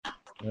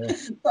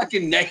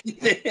 Fucking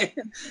Nathan.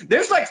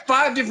 There's like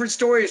 5 different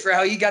stories for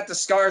how he got the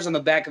scars on the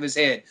back of his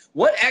head.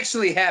 What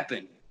actually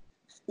happened?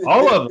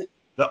 All of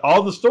them.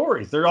 All the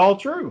stories. They're all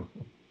true.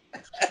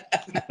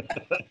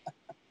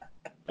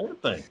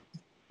 Everything.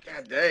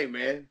 God dang,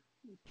 man.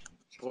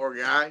 Poor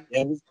guy.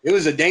 Yeah, it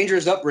was a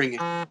dangerous upbringing.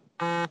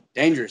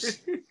 Dangerous.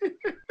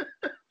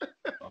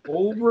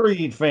 Whole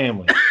breed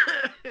family.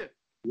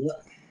 Yeah,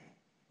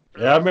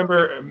 I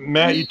remember,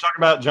 Matt, you talking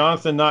about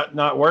Jonathan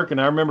not working.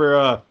 I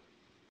remember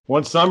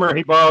one summer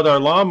he borrowed our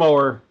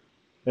lawnmower,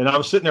 And I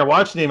was sitting there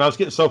watching him. I was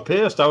getting so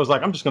pissed. I was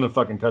like, I'm just going to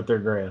fucking cut their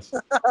grass.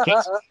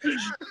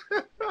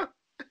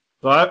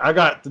 So I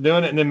got to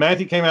doing it. And then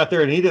Matthew came out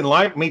there and he didn't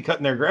like me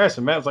cutting their grass.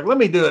 And Matt was like, let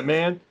me do it,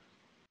 man.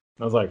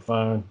 I was like,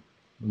 fine.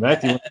 And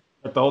Matthew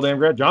cut the whole damn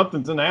grass.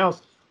 Jonathan's in the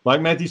house.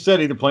 Like Matthew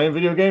said, either playing a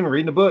video game or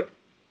reading a book.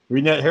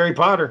 Reading that Harry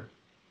Potter.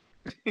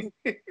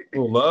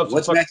 Love.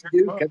 What's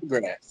Matthew do? Cut the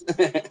grass.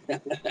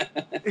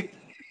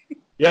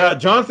 Yeah,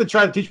 Jonathan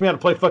tried to teach me how to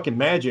play fucking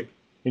Magic.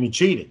 And he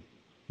cheated.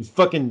 He's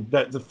fucking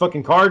the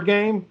fucking card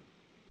game.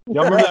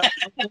 Y'all remember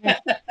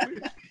that?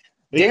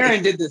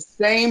 Darren did the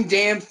same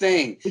damn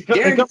thing.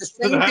 Darren did the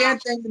same damn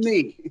thing to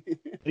me.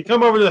 He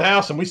come over to the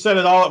house and we set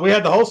it all up. We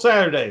had the whole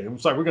Saturday. It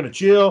was like, we're going to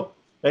chill.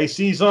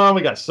 AC's on.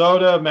 We got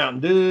soda,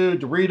 Mountain Dew,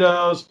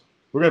 Doritos.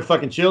 We're going to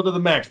fucking chill to the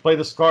max, play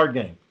this card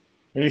game.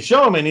 And he's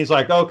showing me and he's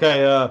like,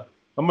 okay,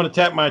 I'm going to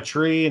tap my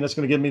tree and it's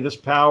going to give me this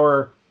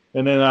power.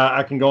 And then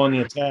I can go on the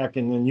attack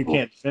and then you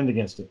can't defend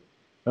against it.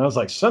 And I was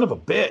like, son of a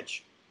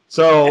bitch.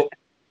 So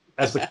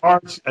as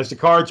the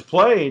cards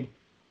played,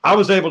 I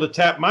was able to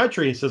tap my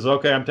tree. He says,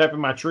 okay, I'm tapping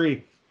my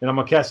tree and I'm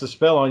going to cast a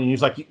spell on you.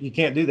 He's like, you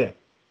can't do that.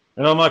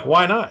 And I'm like,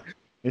 why not?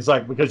 He's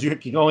like, because you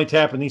can only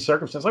tap in these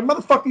circumstances. Like,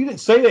 motherfucker, you didn't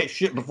say that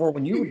shit before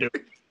when you were doing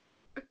it.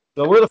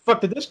 So where the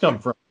fuck did this come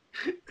from?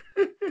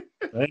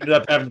 I ended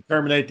up having to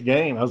terminate the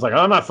game. I was like,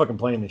 I'm not fucking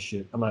playing this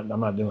shit. I'm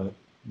not doing it.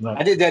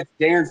 I did that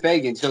to Darren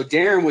Fagan. So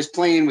Darren was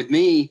playing with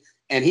me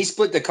and he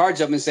split the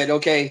cards up and said,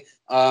 okay,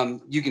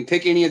 you can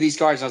pick any of these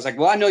cards. I was like,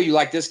 well, I know you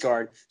like this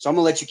card, so I'm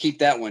going to let you keep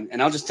that one,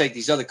 and I'll just take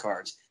these other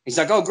cards. He's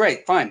like, oh,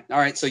 great, fine. All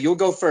right, so you'll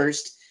go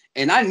first.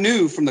 And I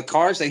knew from the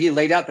cards that he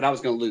laid out that I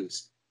was going to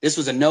lose. This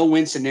was a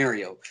no-win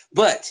scenario.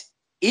 But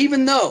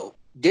even though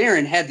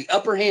Darren had the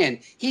upper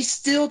hand, he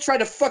still tried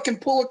to fucking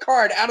pull a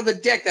card out of the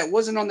deck that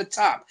wasn't on the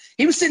top.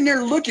 He was sitting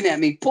there looking at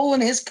me,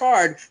 pulling his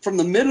card from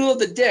the middle of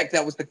the deck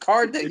that was the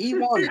card that he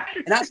wanted.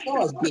 And I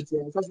saw his bitch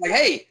ass. I was like,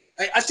 hey,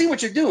 I see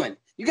what you're doing.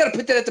 You got to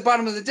put that at the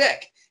bottom of the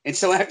deck. And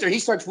so after he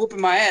starts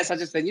whooping my ass, I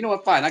just said, you know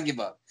what, fine, I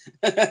give up.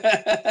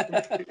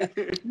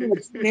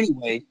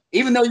 Anyway,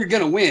 even though you're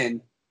going to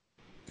win.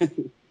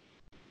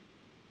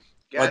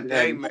 God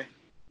dang, man.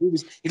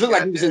 He looked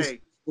like he was in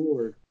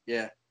score.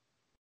 Yeah.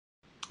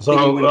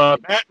 So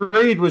Matt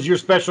Reed was your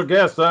special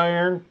guest, huh,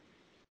 Aaron?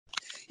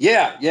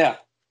 Yeah.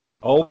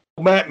 Oh,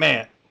 Matt.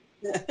 I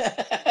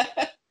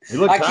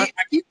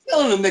keep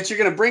telling him that you're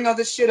going to bring all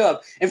this shit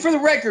up. And for the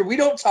record, we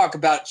don't talk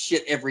about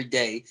shit every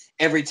day,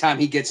 every time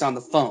he gets on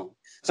the phone.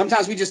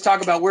 Sometimes we just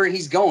talk about where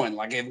he's going,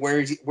 like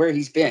where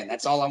he's been.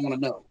 That's all I want to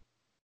know.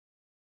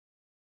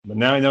 But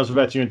now he knows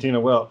about you and Tina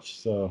Welch,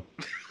 so.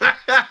 God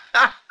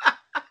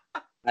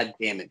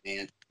damn it,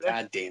 man.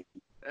 God damn it.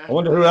 I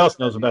wonder who else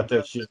knows about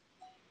that shit.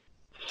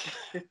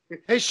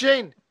 Hey,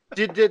 Shane,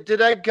 did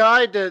that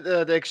guy,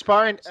 the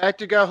expiring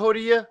actor, got hold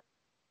of you?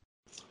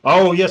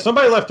 Oh, yeah,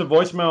 somebody left a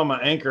voicemail on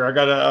my Anchor. I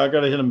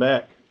gotta hit him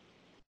back.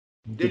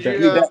 Did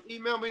you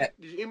email me?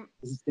 Did you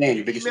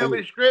email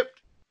me the script?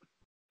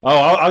 Oh,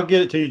 I'll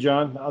get it to you,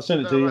 John. I'll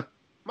send it to you.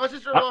 My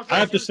sister I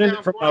have to send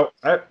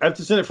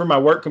it from my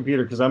work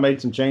computer because I made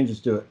some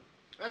changes to it.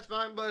 That's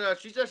fine, but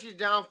she says she's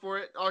down for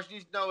it. All she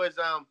needs to know is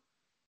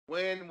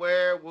when,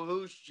 where,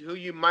 who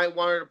you might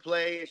want her to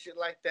play and shit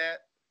like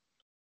that.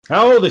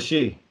 How old is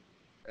she?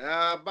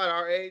 About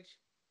our age.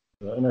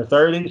 In her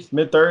 30s,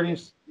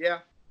 mid-30s. Yeah.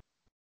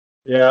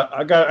 Yeah,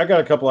 I got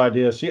a couple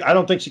ideas. I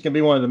don't think she can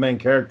be one of the main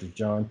characters,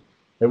 John.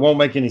 It won't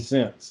make any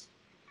sense.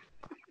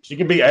 She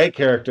can be a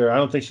character. I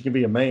don't think she can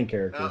be a main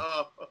character.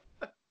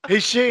 Hey,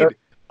 Shane,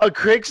 on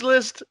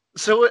Craigslist,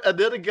 so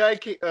another guy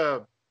came, I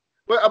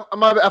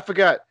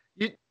forgot.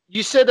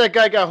 You said that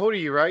guy got hold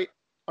of you, right?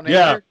 On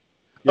yeah.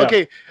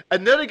 Okay,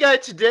 another guy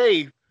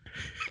today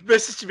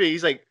messaged me.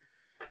 He's like,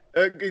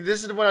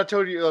 this is the one I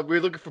told you we're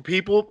looking for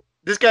people.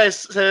 This guy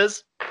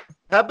says,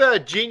 how about a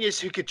genius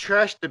who could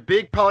trash the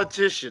big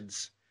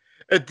politicians?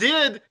 And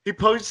then he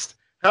posts,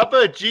 how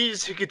about a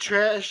genius who could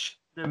trash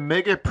the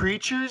mega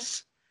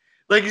preachers?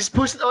 Like, he's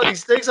posting all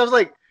these things. I was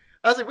like,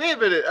 wait a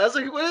minute. I was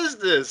like, what is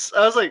this?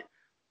 I was like,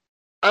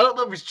 I don't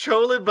know if he's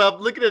trolling, but I'm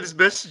looking at his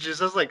messages.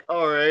 I was like,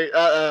 all right,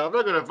 I'm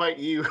not going to invite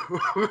you.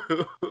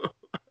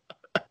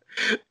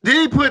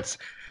 Then he puts,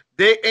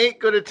 they ain't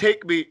going to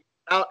take me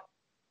out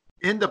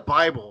in the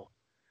Bible.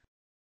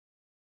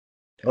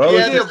 Well,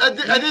 yeah,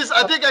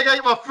 I think I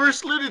got my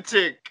first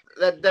lunatic.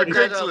 That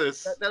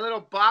Craigslist. That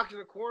little box in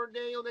the corner,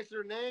 Daniel, next to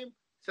her name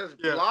says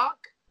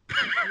block.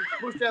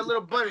 Push that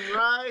little button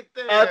right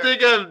there. I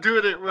think I'm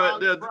doing it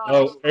right now.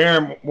 Oh,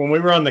 Aaron, when we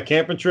were on the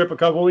camping trip a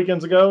couple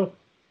weekends ago,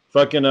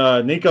 fucking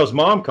Nico's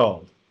mom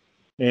called.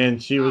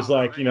 And she was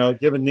like, you know,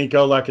 giving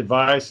Nico like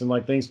advice and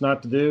like things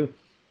not to do.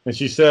 And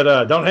she said,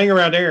 don't hang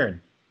around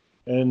Aaron.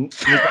 And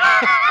Aaron,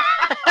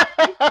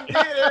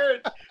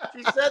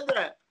 she said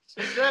that.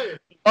 She said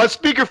it. On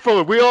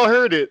speakerphone, we all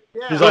heard it.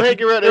 Yeah. Don't like,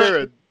 hang around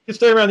Aaron. You can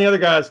stay around the other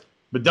guys,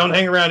 but don't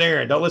hang around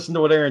Aaron. Don't listen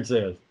to what Aaron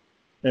says.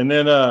 And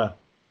then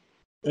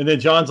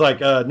John's like,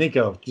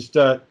 Nico, just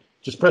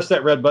press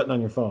that red button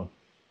on your phone.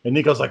 And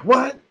Nico's like,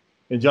 what?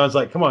 And John's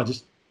like, come on,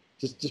 just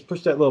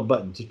push that little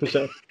button. Just push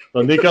that.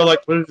 So Nico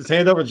like put his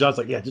hand over. And John's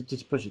like, yeah,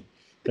 just push it.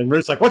 And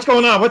Ruth's like, "What's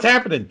going on? What's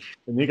happening?"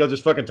 And Nico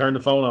just fucking turned the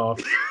phone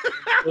off.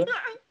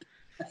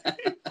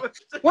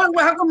 What?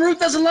 How come Ruth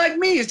doesn't like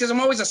me? It's because I'm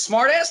always a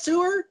smartass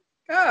to her.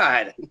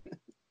 God.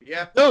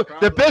 Yeah. No,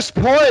 probably. the best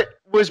part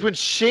was when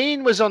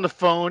Shane was on the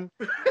phone.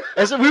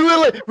 As we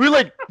were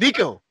like,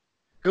 Nico,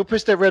 go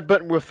push that red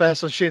button real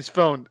fast on Shane's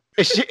phone.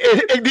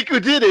 And Nico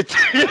did it.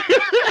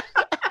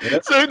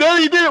 Yep. So now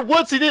he did it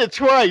once, he did it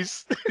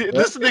twice.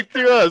 Listening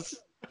to us.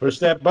 Push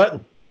that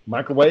button,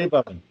 microwave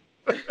oven.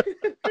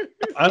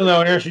 I don't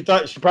know, Aaron. She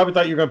probably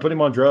thought you were gonna put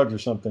him on drugs or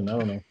something. I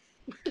don't know.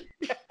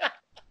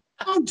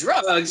 On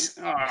drugs?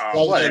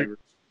 Oh, whatever.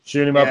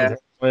 Shoot him up with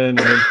heroin and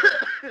then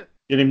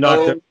get him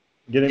knocked up.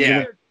 Get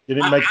him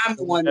make. I'm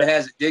the one that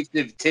has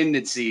addictive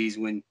tendencies.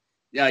 When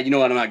you know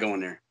what? I'm not going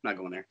there. I'm not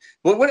going there.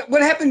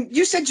 What happened?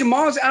 You said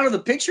Jamal's out of the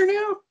picture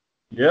now?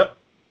 Yep.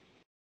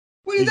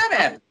 When did that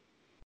happen?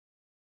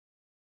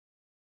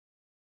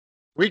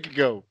 Week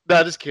ago.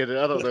 No, just kidding.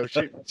 I don't know.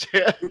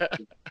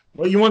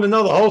 Well, you want to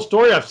know the whole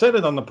story? I've said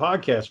it on the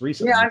podcast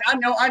recently. Yeah,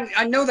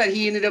 I know that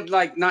he ended up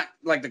not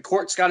the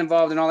courts got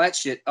involved and all that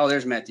shit. Oh,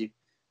 there's Matthew.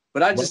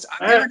 But I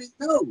didn't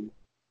know.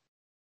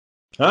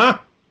 Huh?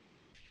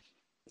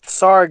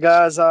 Sorry,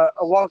 guys. I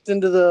walked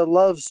into the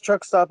Love's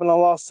truck stop and I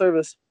lost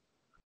service.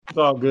 It's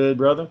all good,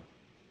 brother.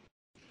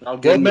 Well,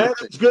 Matt,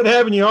 it's good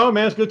having you on,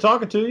 man. It's good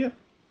talking to you.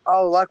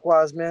 Oh,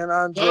 likewise, man.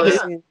 I enjoy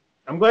seeing.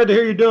 I'm glad to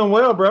hear you're doing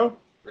well, bro.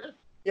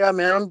 Yeah,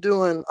 man. I'm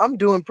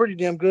doing pretty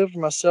damn good for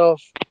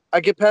myself. I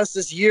get past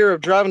this year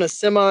of driving a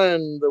semi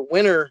in the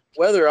winter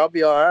weather, I'll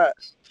be all right.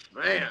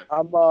 Man.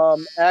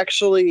 I'm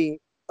actually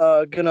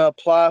gonna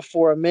apply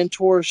for a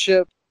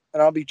mentorship,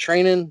 and I'll be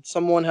training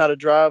someone how to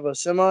drive a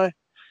semi.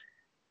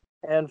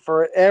 And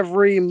for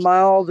every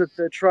mile that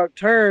the truck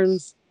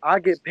turns, I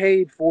get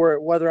paid for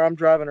it, whether I'm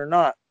driving or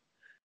not.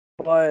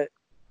 But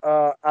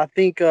I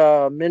think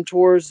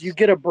mentors, you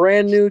get a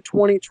brand new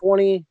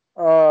 2020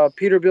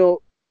 Peterbilt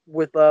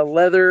with a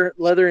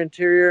leather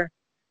interior.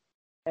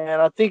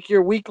 And I think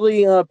your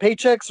weekly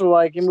paychecks are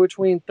like in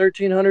between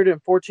 $1,300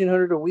 and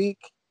 $1,400 a week.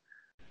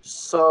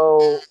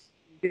 So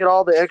you get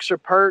all the extra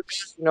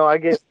perks. You know, I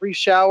get free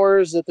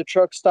showers at the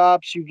truck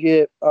stops. You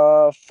get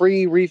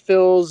free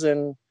refills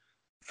and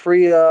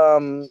free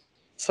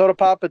soda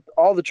pop at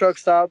all the truck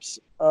stops.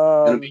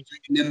 Gonna be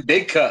drinking them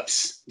big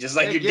cups, just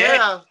like your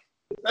dad.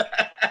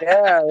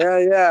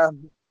 Yeah.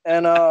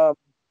 And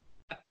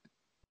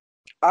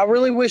I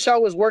really wish I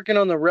was working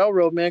on the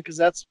railroad, man, because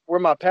that's where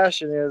my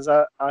passion is.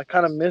 I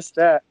kind of missed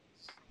that.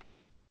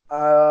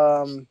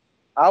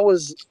 I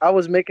was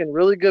making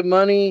really good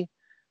money.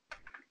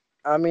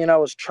 I mean, I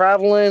was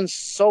traveling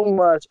so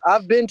much.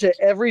 I've been to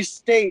every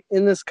state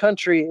in this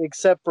country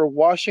except for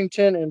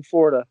Washington and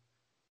Florida.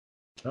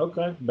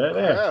 Okay,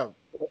 badass.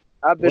 Yeah.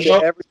 I've been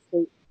to every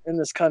state in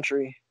this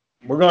country.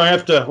 We're gonna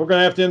have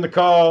to end the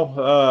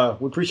call.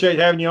 We appreciate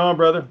having you on,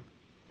 brother.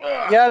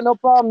 Yeah, no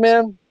problem,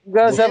 man. You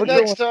guys have a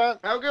good one. Time.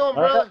 Have a good one,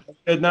 brother. Right.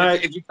 Good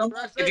night. If you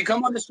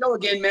come on the show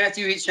again,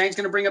 Matthew, Shane's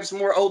gonna bring up some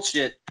more old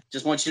shit.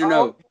 Just want you to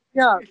know.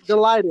 Yeah,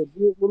 delighted.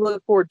 We'll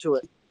look forward to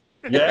it.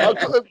 Yeah.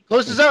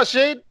 Close this out,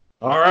 Shane.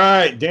 All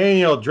right,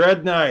 Daniel,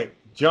 Dread Knight,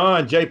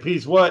 John,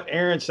 JP's what?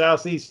 Aaron,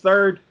 Southeast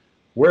Third.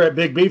 We're at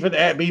Big Beefin'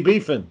 at B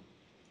Beefin'.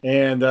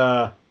 And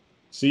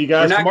see you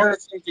guys tomorrow. We're not going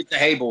to change it to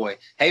Hey Boy.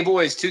 Hey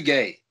Boy is too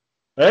gay.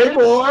 Hey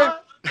boy.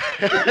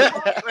 Hey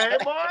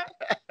boy.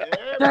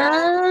 Hey,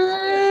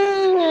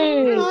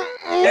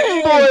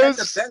 Hey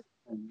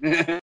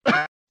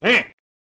boy.